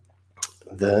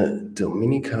 the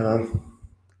Dominica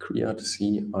CREAD,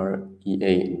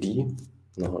 C-R-E-A-D,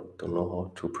 no, don't know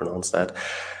how to pronounce that,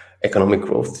 economic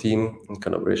growth team, in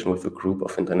collaboration with a group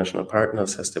of international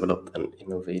partners, has developed an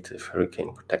innovative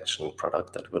hurricane protection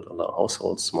product that will allow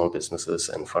households, small businesses,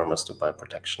 and farmers to buy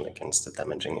protection against the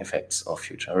damaging effects of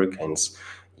future hurricanes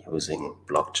using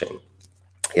blockchain.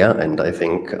 Yeah, and I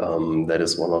think that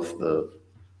is one of the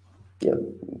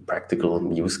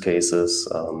practical use cases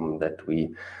that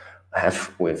we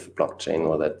have with blockchain,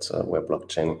 or that where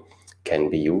blockchain can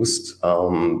be used.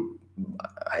 I'm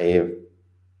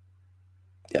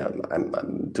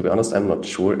to be honest, I'm not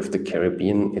sure if the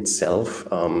Caribbean itself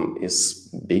is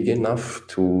big enough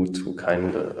to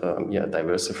kind of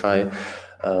diversify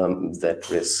that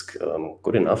risk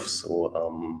good enough.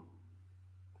 So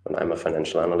when I'm a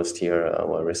financial analyst here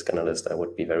or a risk analyst, I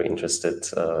would be very interested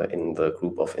in the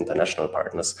group of international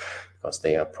partners, because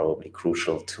they are probably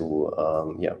crucial to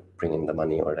bring in the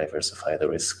money or diversify the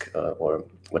risk or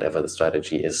whatever the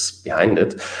strategy is behind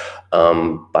it.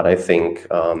 But I think,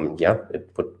 it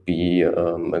would be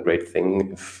a great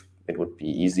thing if it would be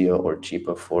easier or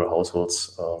cheaper for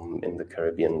households in the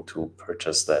Caribbean to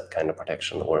purchase that kind of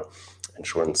protection or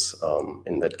insurance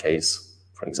in that case,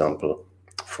 for example,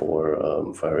 for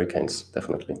hurricanes,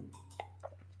 definitely.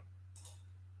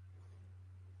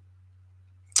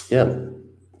 Yeah,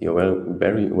 you're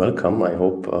very welcome. I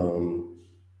hope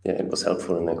it was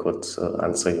helpful and I could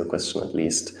answer your question at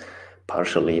least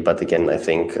partially. But again, I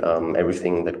think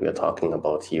everything that we are talking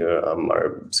about here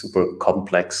are super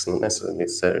complex, not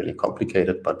necessarily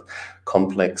complicated, but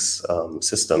complex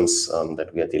systems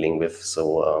that we are dealing with.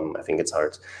 So I think it's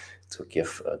hard to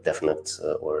give a definite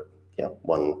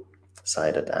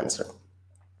one-sided answer.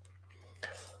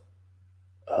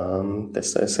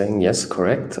 This is saying yes,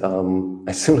 correct.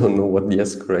 I still don't know what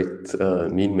yes, correct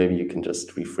mean. Maybe you can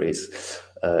just rephrase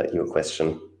your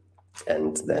question,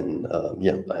 and then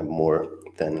I'm more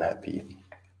than happy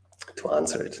to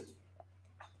answer it.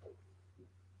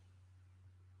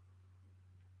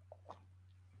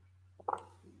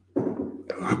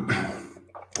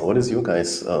 What is your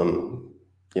guys'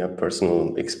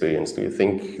 personal experience? Do you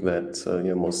think that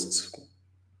most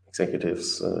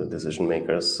executives, decision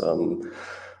makers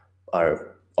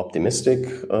are optimistic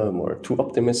or too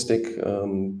optimistic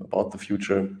about the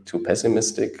future, too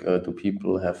pessimistic? Do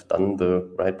people have done the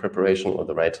right preparation or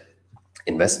the right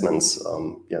investments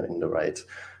in the right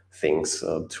things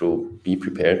to be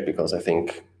prepared? Because I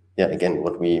think, again,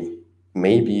 what we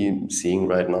may be seeing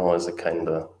right now is a kind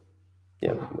of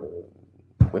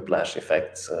whiplash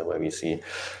effect, where we see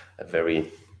a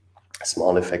very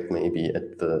small effect maybe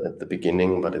at the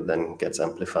beginning, but it then gets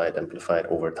amplified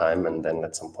over time, and then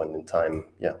at some point in time,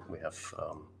 we have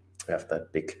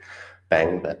that big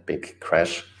bang, that big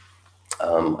crash.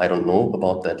 I don't know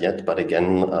about that yet, but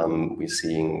again, we're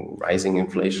seeing rising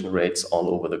inflation rates all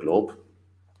over the globe,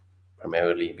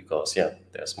 primarily because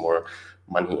there's more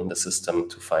money in the system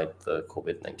to fight the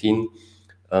COVID-19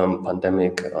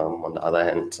 pandemic. On the other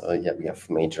hand, we have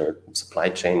major supply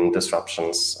chain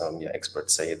disruptions.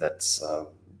 Experts say that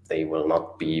they will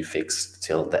not be fixed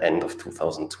till the end of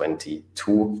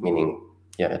 2022, meaning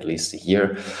at least a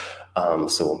year.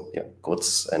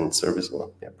 Goods and services,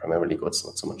 primarily goods,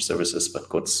 not so much services, but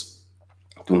goods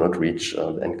do not reach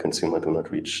the end consumer, do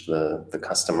not reach the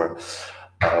customer.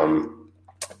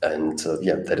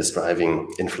 That is driving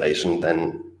inflation.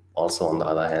 Then also, on the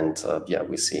other hand,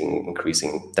 we're seeing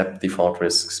increasing debt default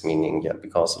risks, meaning,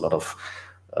 because a lot of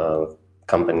a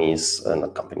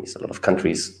lot of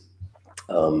countries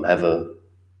have a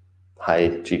high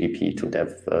GDP to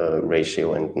debt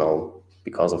ratio, and now,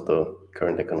 because of the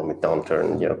current economic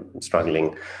downturn,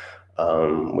 struggling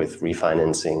with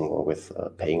refinancing or with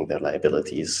paying their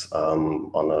liabilities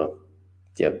on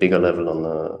a bigger level, on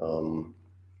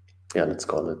a let's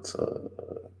call it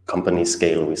company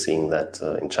scale. We're seeing that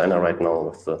in China right now,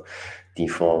 with the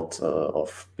default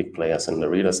of big players in the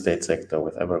real estate sector,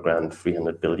 with Evergrande,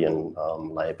 300 billion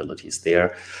liabilities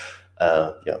there.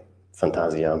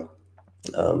 Fantasia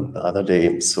the other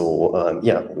day. So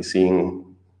we're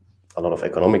seeing a lot of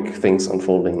economic things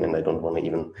unfolding, and I don't want to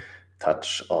even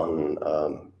touch on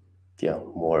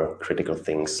more critical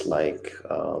things like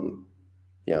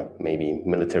maybe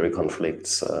military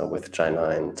conflicts with China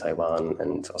and Taiwan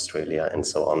and Australia and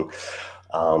so on.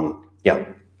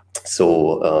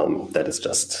 So that is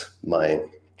just my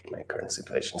current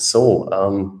situation. So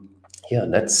yeah,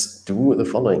 let's do the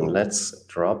following. Let's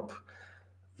drop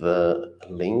the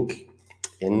link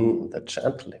in the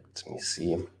chat. Let me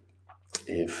see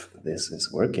if this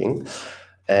is working.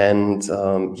 And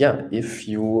yeah, if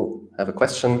you have a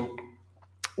question,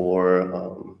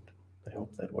 or I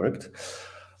hope that worked,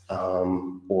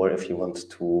 or if you want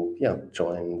to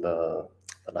join the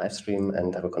live stream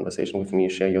and have a conversation with me,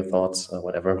 share your thoughts,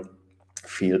 whatever,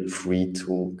 feel free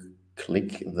to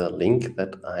click the link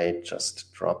that I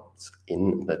just dropped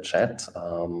in the chat.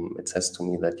 It says to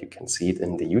me that you can see it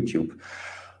in the YouTube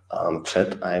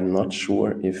chat. I'm not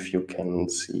sure if you can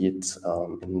see it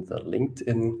in the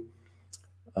LinkedIn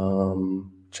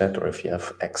chat, or if you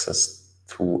have access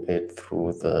to it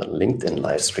through the LinkedIn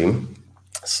live stream.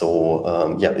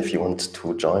 So yeah, if you want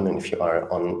to join, and if you are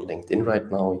on LinkedIn right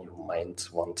now, you might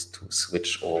want to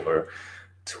switch over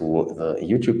to the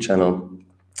YouTube channel.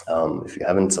 If you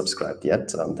haven't subscribed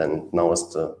yet, then now is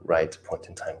the right point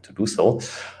in time to do so.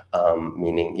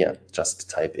 Meaning, yeah, just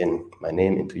type in my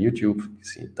name into YouTube. You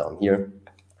see it down here.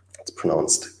 It's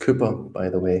pronounced Küpper, by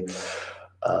the way.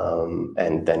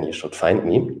 And then you should find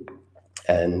me.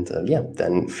 And yeah,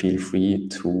 then feel free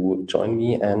to join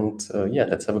me, and yeah,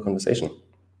 let's have a conversation.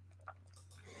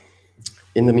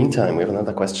 In the meantime, we have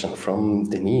another question from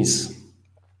Denise.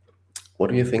 What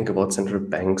do you think about central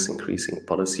banks increasing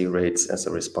policy rates as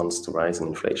a response to rising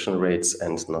inflation rates,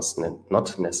 and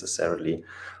not necessarily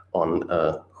on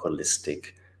a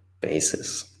holistic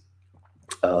basis?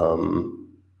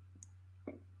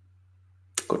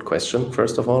 Good question.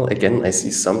 First of all, again, I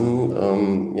see some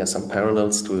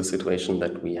parallels to the situation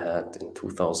that we had in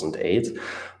 2008,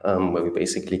 where we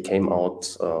basically came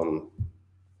out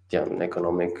an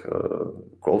economic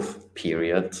growth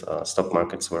period. Stock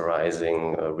markets were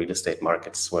rising, real estate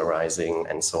markets were rising,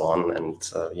 and so on.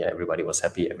 And everybody was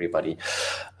happy. Everybody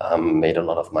made a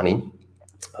lot of money.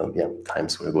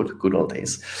 Times were good old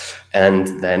days.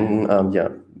 And then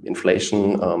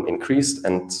inflation increased,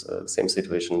 and same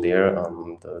situation there.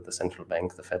 The central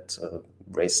bank, the Fed,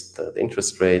 raised the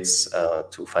interest rates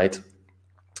to fight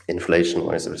inflation,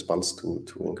 or as a response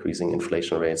to increasing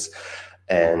inflation rates.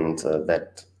 And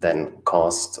that then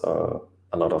caused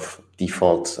a lot of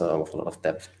default, a lot of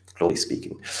debt, globally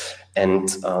speaking. And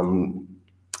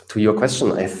to your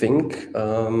question, I think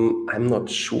I'm not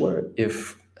sure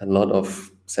if a lot of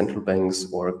central banks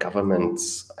or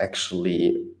governments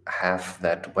actually have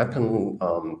that weapon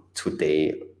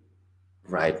today,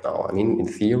 right now. I mean, in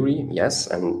theory, yes,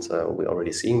 and we're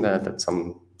already seeing that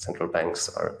some central banks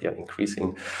are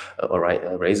increasing or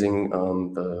raising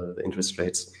the interest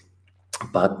rates.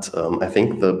 But I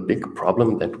think the big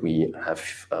problem that we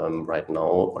have right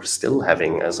now, or still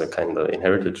having as a kind of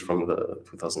inherited from the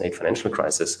 2008 financial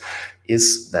crisis,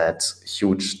 is that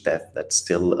huge debt that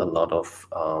still a lot of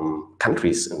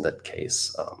countries in that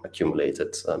case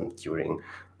accumulated during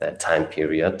that time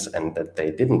period, and that they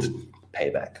didn't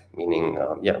pay back. Meaning,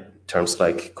 terms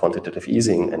like quantitative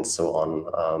easing and so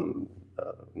on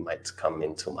might come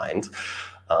into mind.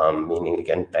 Meaning,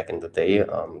 again, back in the day,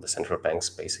 the central banks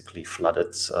basically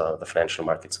flooded the financial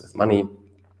markets with money,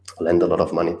 lend a lot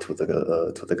of money to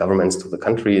the governments, to the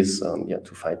countries,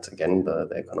 to fight again the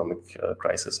economic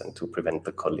crisis and to prevent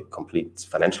the complete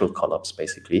financial collapse,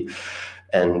 basically.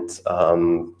 And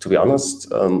to be honest,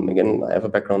 again, I have a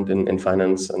background in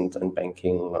finance and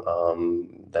banking. I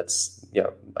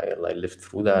lived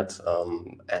through that,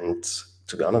 and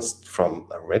to be honest, from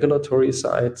a regulatory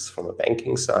side, from a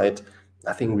banking side,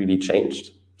 nothing really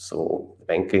changed. So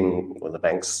the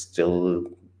banks still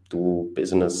do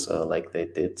business like they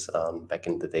did back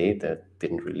in the day. That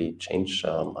didn't really change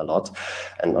a lot.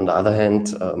 And on the other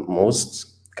hand,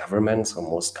 most governments or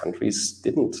most countries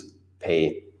didn't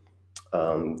pay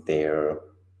or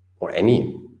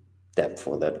any debt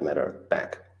for that matter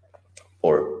back,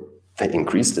 or they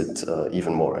increased it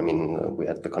even more. I mean, we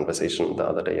had the conversation the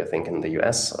other day, I think, in the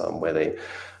US, where they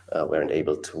weren't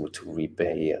able to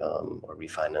repay or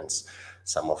refinance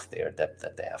some of their debt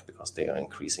that they have, because they are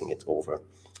increasing it over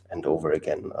and over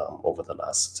again over the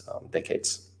last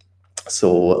decades.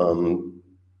 So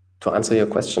to answer your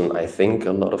question, I think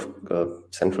a lot of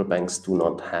central banks do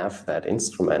not have that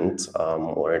instrument,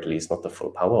 or at least not the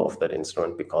full power of that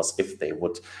instrument, because if they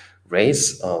would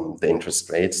raise the interest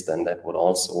rates, then that would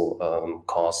also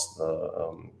cause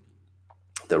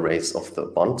the raise of the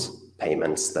bond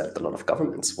payments that a lot of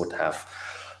governments would have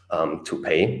to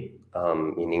pay,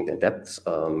 meaning their debt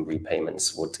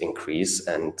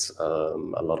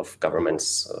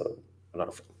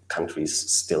countries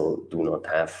still do not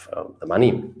have the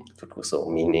money to do so.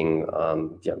 Meaning,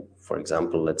 for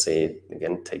example, let's say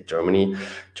again take Germany.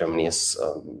 Germany is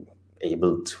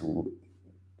able to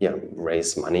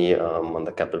raise money on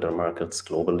the capital markets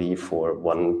globally for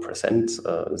 1%,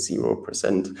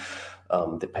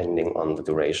 0%, depending on the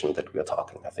duration that we are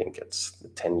talking. I think it's the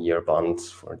 10-year bond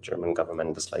for German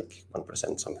government is like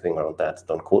 1%, something around that.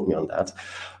 Don't quote me on that.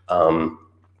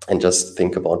 And just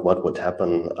think about what would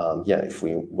happen, if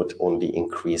we would only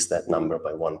increase that number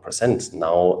by 1%.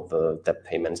 Now the debt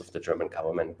payments of the German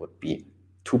government would be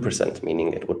 2%,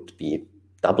 meaning it would be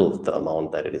double the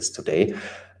amount that it is today.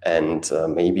 And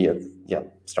maybe a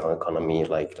strong economy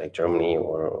like Germany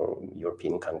or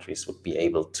European countries would be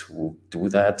able to do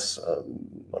that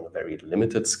on a very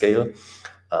limited scale.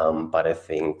 But I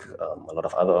think a lot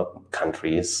of other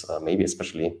countries, maybe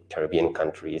especially Caribbean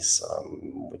countries,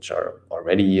 which are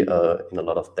already in a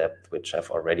lot of debt, which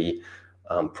have already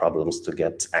problems to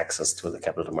get access to the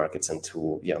capital markets and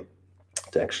to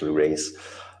actually raise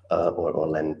or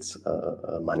lend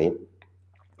money.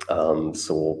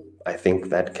 So I think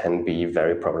that can be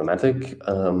very problematic,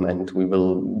 and we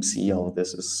will see how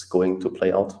this is going to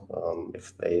play out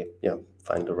if they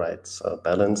find the right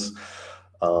balance,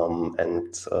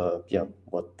 and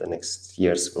what the next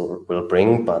years will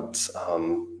bring. But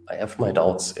I have my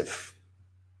doubts if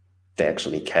they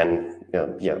actually can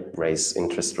raise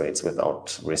interest rates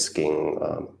without risking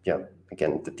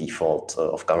again the default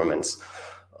of governments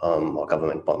or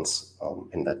government bonds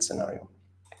in that scenario.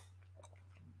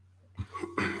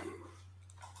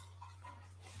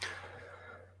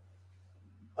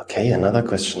 Okay, another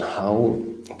question. How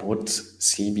would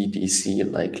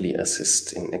CBDC likely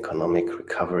assist in economic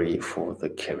recovery for the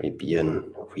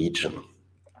Caribbean region?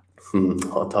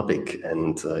 Hot topic.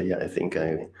 And I think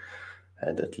I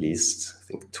had at least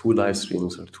 2 live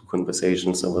streams or 2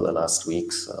 conversations over the last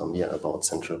weeks about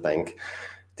central bank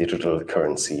digital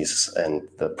currencies and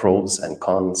the pros and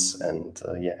cons and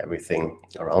everything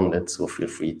around it. So feel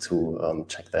free to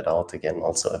check that out. Again,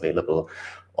 also available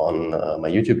on my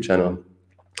YouTube channel.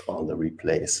 All the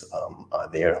replays are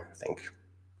there. I think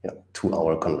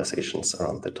 2-hour conversations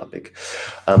around the topic.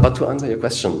 But to answer your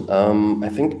question, I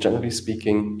think generally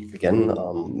speaking, again,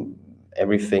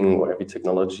 everything or every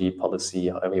technology, policy,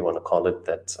 however you want to call it,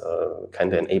 that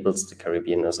kind of enables the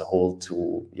Caribbean as a whole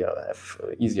to have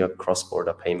easier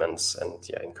cross-border payments and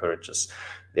encourages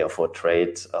therefore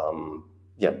trade,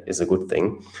 is a good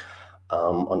thing.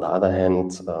 On the other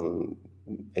hand,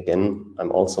 again,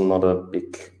 I'm also not a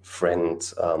big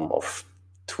friend of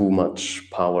too much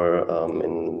power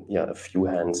in a few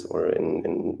hands or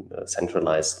in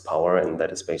centralized power, and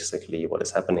that is basically what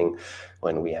is happening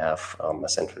when we have a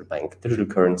central bank digital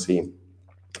currency.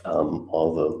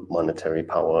 All the monetary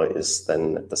power is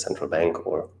then at the central bank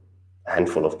or a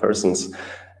handful of persons,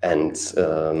 and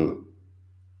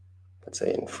let's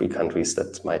say in free countries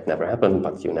that might never happen,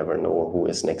 but you never know who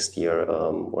is next year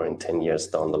or in 10 years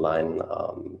down the line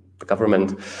the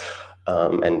government.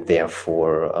 And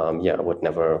therefore, I would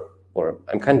never, or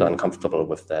I'm kind of uncomfortable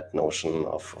with that notion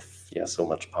of so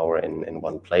much power in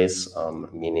one place,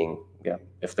 meaning,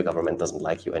 if the government doesn't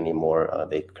like you anymore,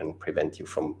 they can prevent you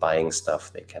from buying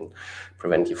stuff, they can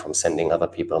prevent you from sending other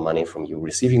people money, from you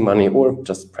receiving money, or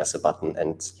just press a button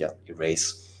and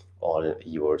erase all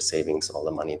your savings, all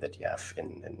the money that you have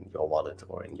in your wallet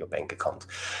or in your bank account.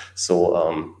 So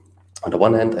on the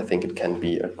one hand, I think it can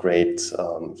be a great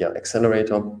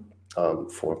accelerator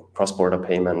for cross-border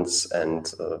payments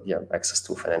and access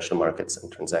to financial markets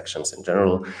and transactions in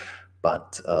general.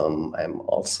 But I'm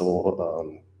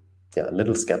also a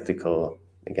little skeptical,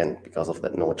 again, because of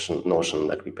that notion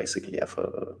that we basically have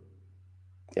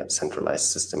a centralized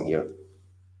system here,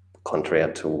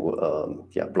 contrary to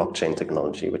blockchain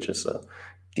technology, which is a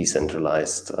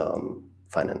decentralized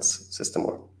finance system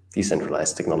or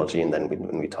decentralized technology. And then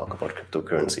when we talk about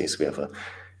cryptocurrencies, we have a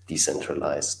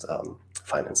decentralized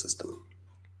finance system.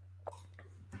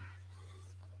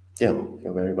 Yeah,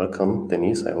 you're very welcome,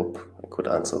 Denise. I hope I could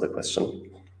answer the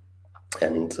question.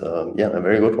 And a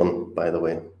very good one, by the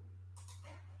way.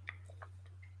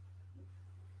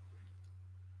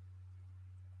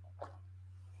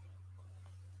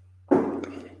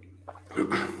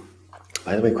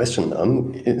 By the way, question,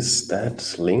 is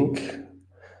that link?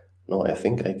 No, I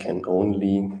think I can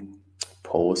only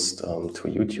post to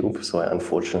YouTube, so I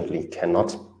unfortunately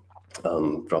cannot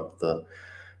drop the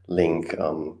link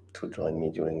to join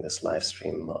me during this live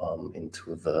stream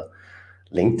into the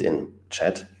LinkedIn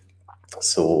chat.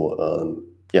 So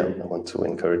I want to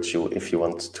encourage you, if you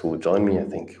want to join me, I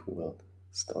think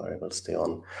I will stay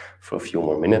on for a few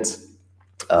more minutes.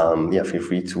 feel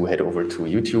free to head over to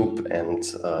YouTube and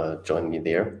join me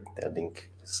there. The link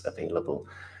is available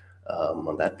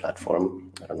on that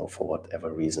platform. I don't know, for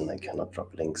whatever reason, I cannot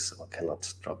drop links or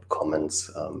cannot drop comments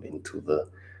into the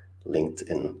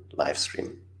LinkedIn live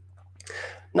stream.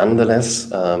 Nonetheless,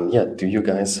 do you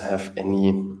guys have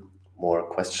any more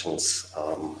questions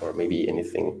or maybe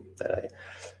anything that I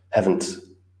haven't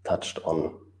touched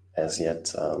on as yet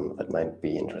that might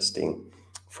be interesting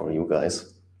for you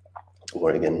guys?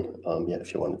 Or again,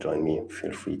 if you want to join me,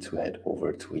 feel free to head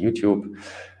over to YouTube.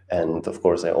 And of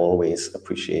course, I always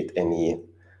appreciate any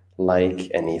like,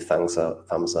 any thumbs up,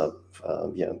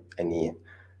 any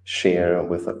share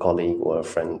with a colleague or a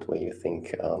friend where you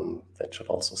think that should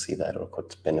also see that or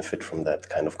could benefit from that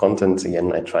kind of content.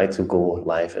 Again, I try to go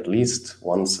live at least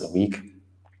once a week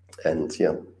and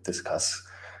discuss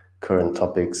current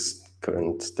topics,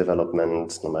 current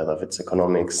development, no matter if it's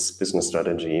economics, business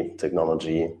strategy,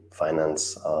 technology,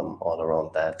 finance, all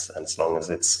around that. And as long as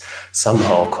it's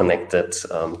somehow connected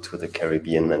to the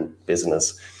Caribbean and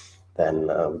business, then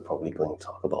we're probably going to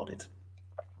talk about it.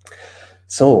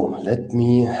 So let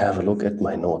me have a look at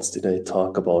my notes. Did I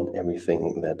talk about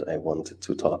everything that I wanted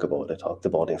to talk about? I talked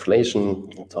about inflation.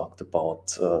 I talked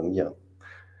about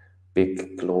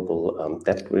big global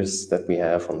debt risks that we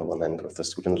have on the one hand with the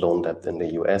student loan debt in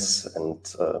the US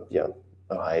and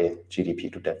a high GDP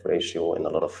to debt ratio in a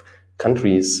lot of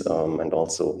countries and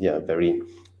also very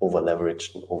over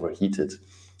leveraged and overheated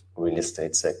real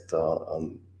estate sector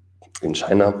in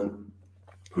China.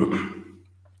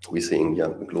 We're seeing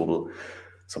global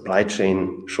supply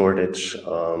chain shortage,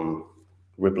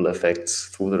 ripple effects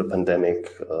through the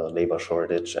pandemic, labor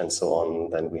shortage, and so on.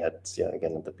 Then we had,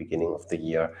 again, at the beginning of the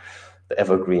year, the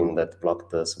evergreen that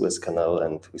blocked the Suez Canal,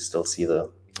 and we still see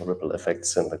the ripple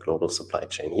effects in the global supply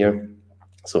chain here.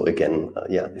 So again,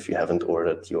 if you haven't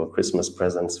ordered your Christmas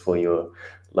presents for your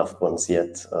loved ones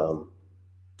yet,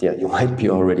 you might be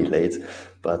already late,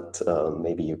 but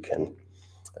maybe you can,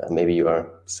 maybe you are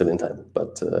still in time,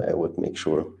 but I would make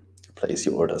sure to place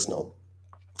your orders now.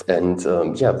 And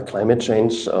the climate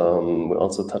change, we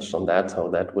also touched on that, how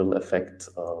that will affect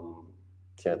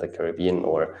the Caribbean,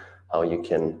 or how you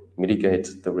can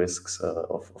mitigate the risks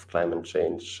of climate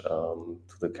change to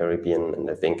the Caribbean. And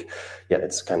I think,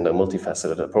 it's kind of a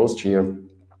multifaceted approach here.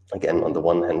 Again, on the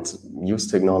one hand, use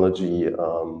technology,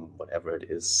 whatever it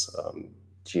is,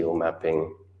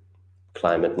 geo-mapping,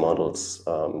 climate models,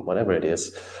 whatever it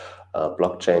is,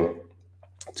 blockchain,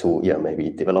 to maybe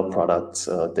develop products,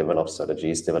 develop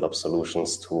strategies, develop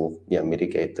solutions to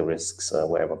mitigate the risks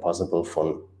wherever possible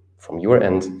from your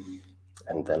end.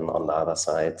 And then on the other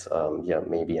side,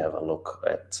 maybe have a look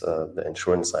at the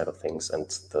insurance side of things and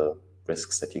the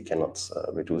risks that you cannot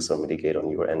reduce or mitigate on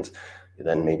your end. You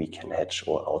then maybe can hedge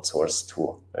or outsource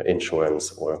to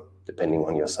insurance, or depending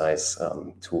on your size,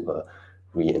 to a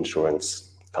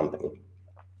reinsurance company.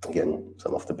 Again,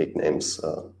 some of the big names,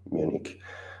 Munich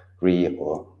Re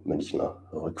or Münchner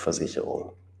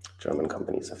Rückversicherung, German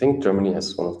companies. I think Germany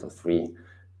has one of the 3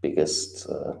 biggest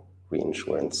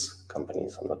reinsurance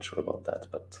companies. I'm not sure about that,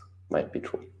 but might be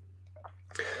true.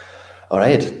 All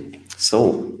right,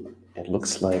 so it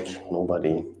looks like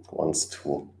nobody wants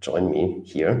to join me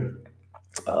here.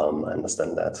 I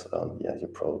understand that, you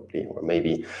probably, or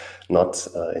maybe not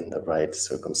in the right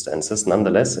circumstances.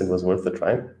 Nonetheless, it was worth a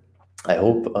try. I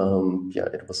hope,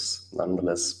 it was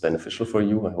nonetheless beneficial for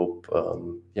you. I hope,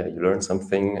 you learned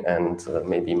something, and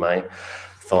maybe my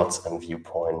thoughts and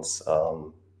viewpoints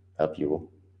help you,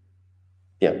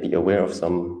 be aware of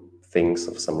some things,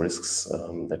 of some risks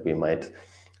that we might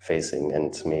facing,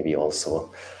 and maybe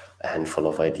also a handful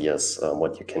of ideas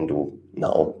what you can do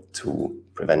now to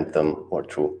prevent them, or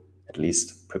to at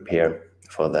least prepare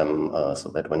for them, so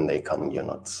that when they come, you're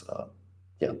not,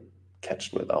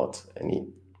 catched without any,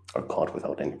 or caught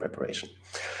without any preparation.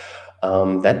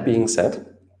 That being said,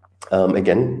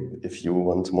 again, if you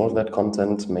want more of that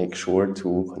content, make sure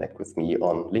to connect with me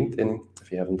on LinkedIn.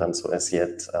 If you haven't done so as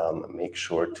yet, make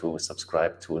sure to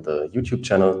subscribe to the YouTube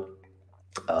channel.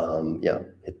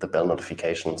 Hit the bell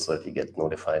notification so that you get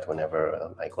notified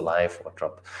whenever I go live or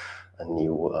drop a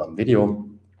new video.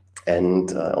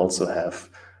 And I also have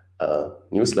a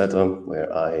newsletter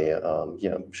where I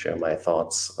share my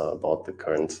thoughts about the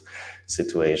current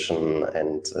situation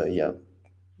and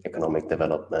economic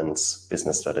developments,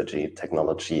 business strategy,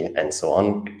 technology, and so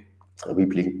on. A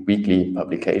weekly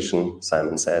publication,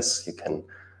 Simon Says. You can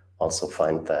also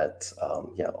find that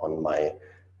on my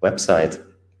website.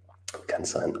 You can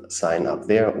sign up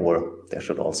there, or there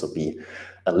should also be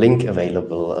a link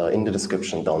available in the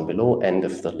description down below. And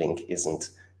if the link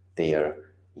isn't there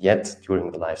yet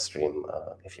during the live stream,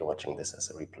 if you're watching this as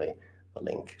a replay, The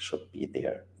link should be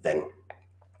there then.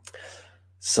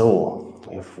 So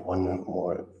we have one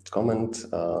more comment.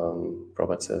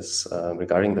 Robert says,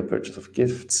 regarding the purchase of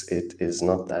gifts, it is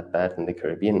not that bad in the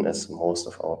Caribbean as most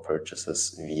of our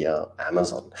purchases via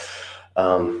Amazon.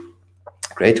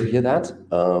 Great to hear that.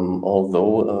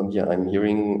 Although, yeah, I'm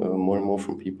hearing more and more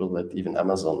from people that even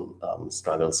Amazon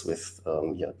struggles with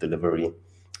delivery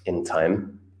in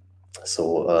time.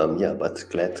 So yeah, but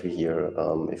glad to hear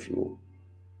if you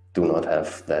do not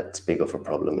have that big of a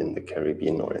problem in the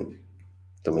Caribbean or in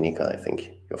Dominica. I think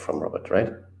you're from, Robert,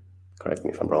 right? Correct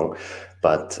me if I'm wrong.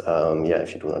 But yeah,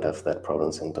 if you do not have that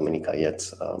problems in Dominica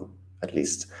yet, at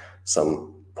least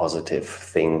some positive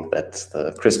thing that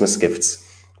the Christmas gifts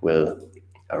will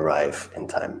arrive in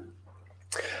time.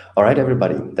 All right,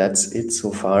 everybody, that's it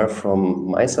so far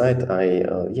from my side.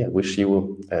 I wish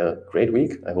you a great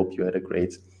week. I hope you had a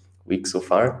great week so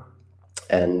far.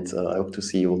 And I hope to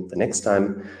see you the next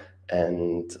time.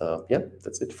 And yeah,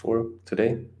 that's it for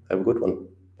today. Have a good one.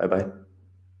 Bye-bye.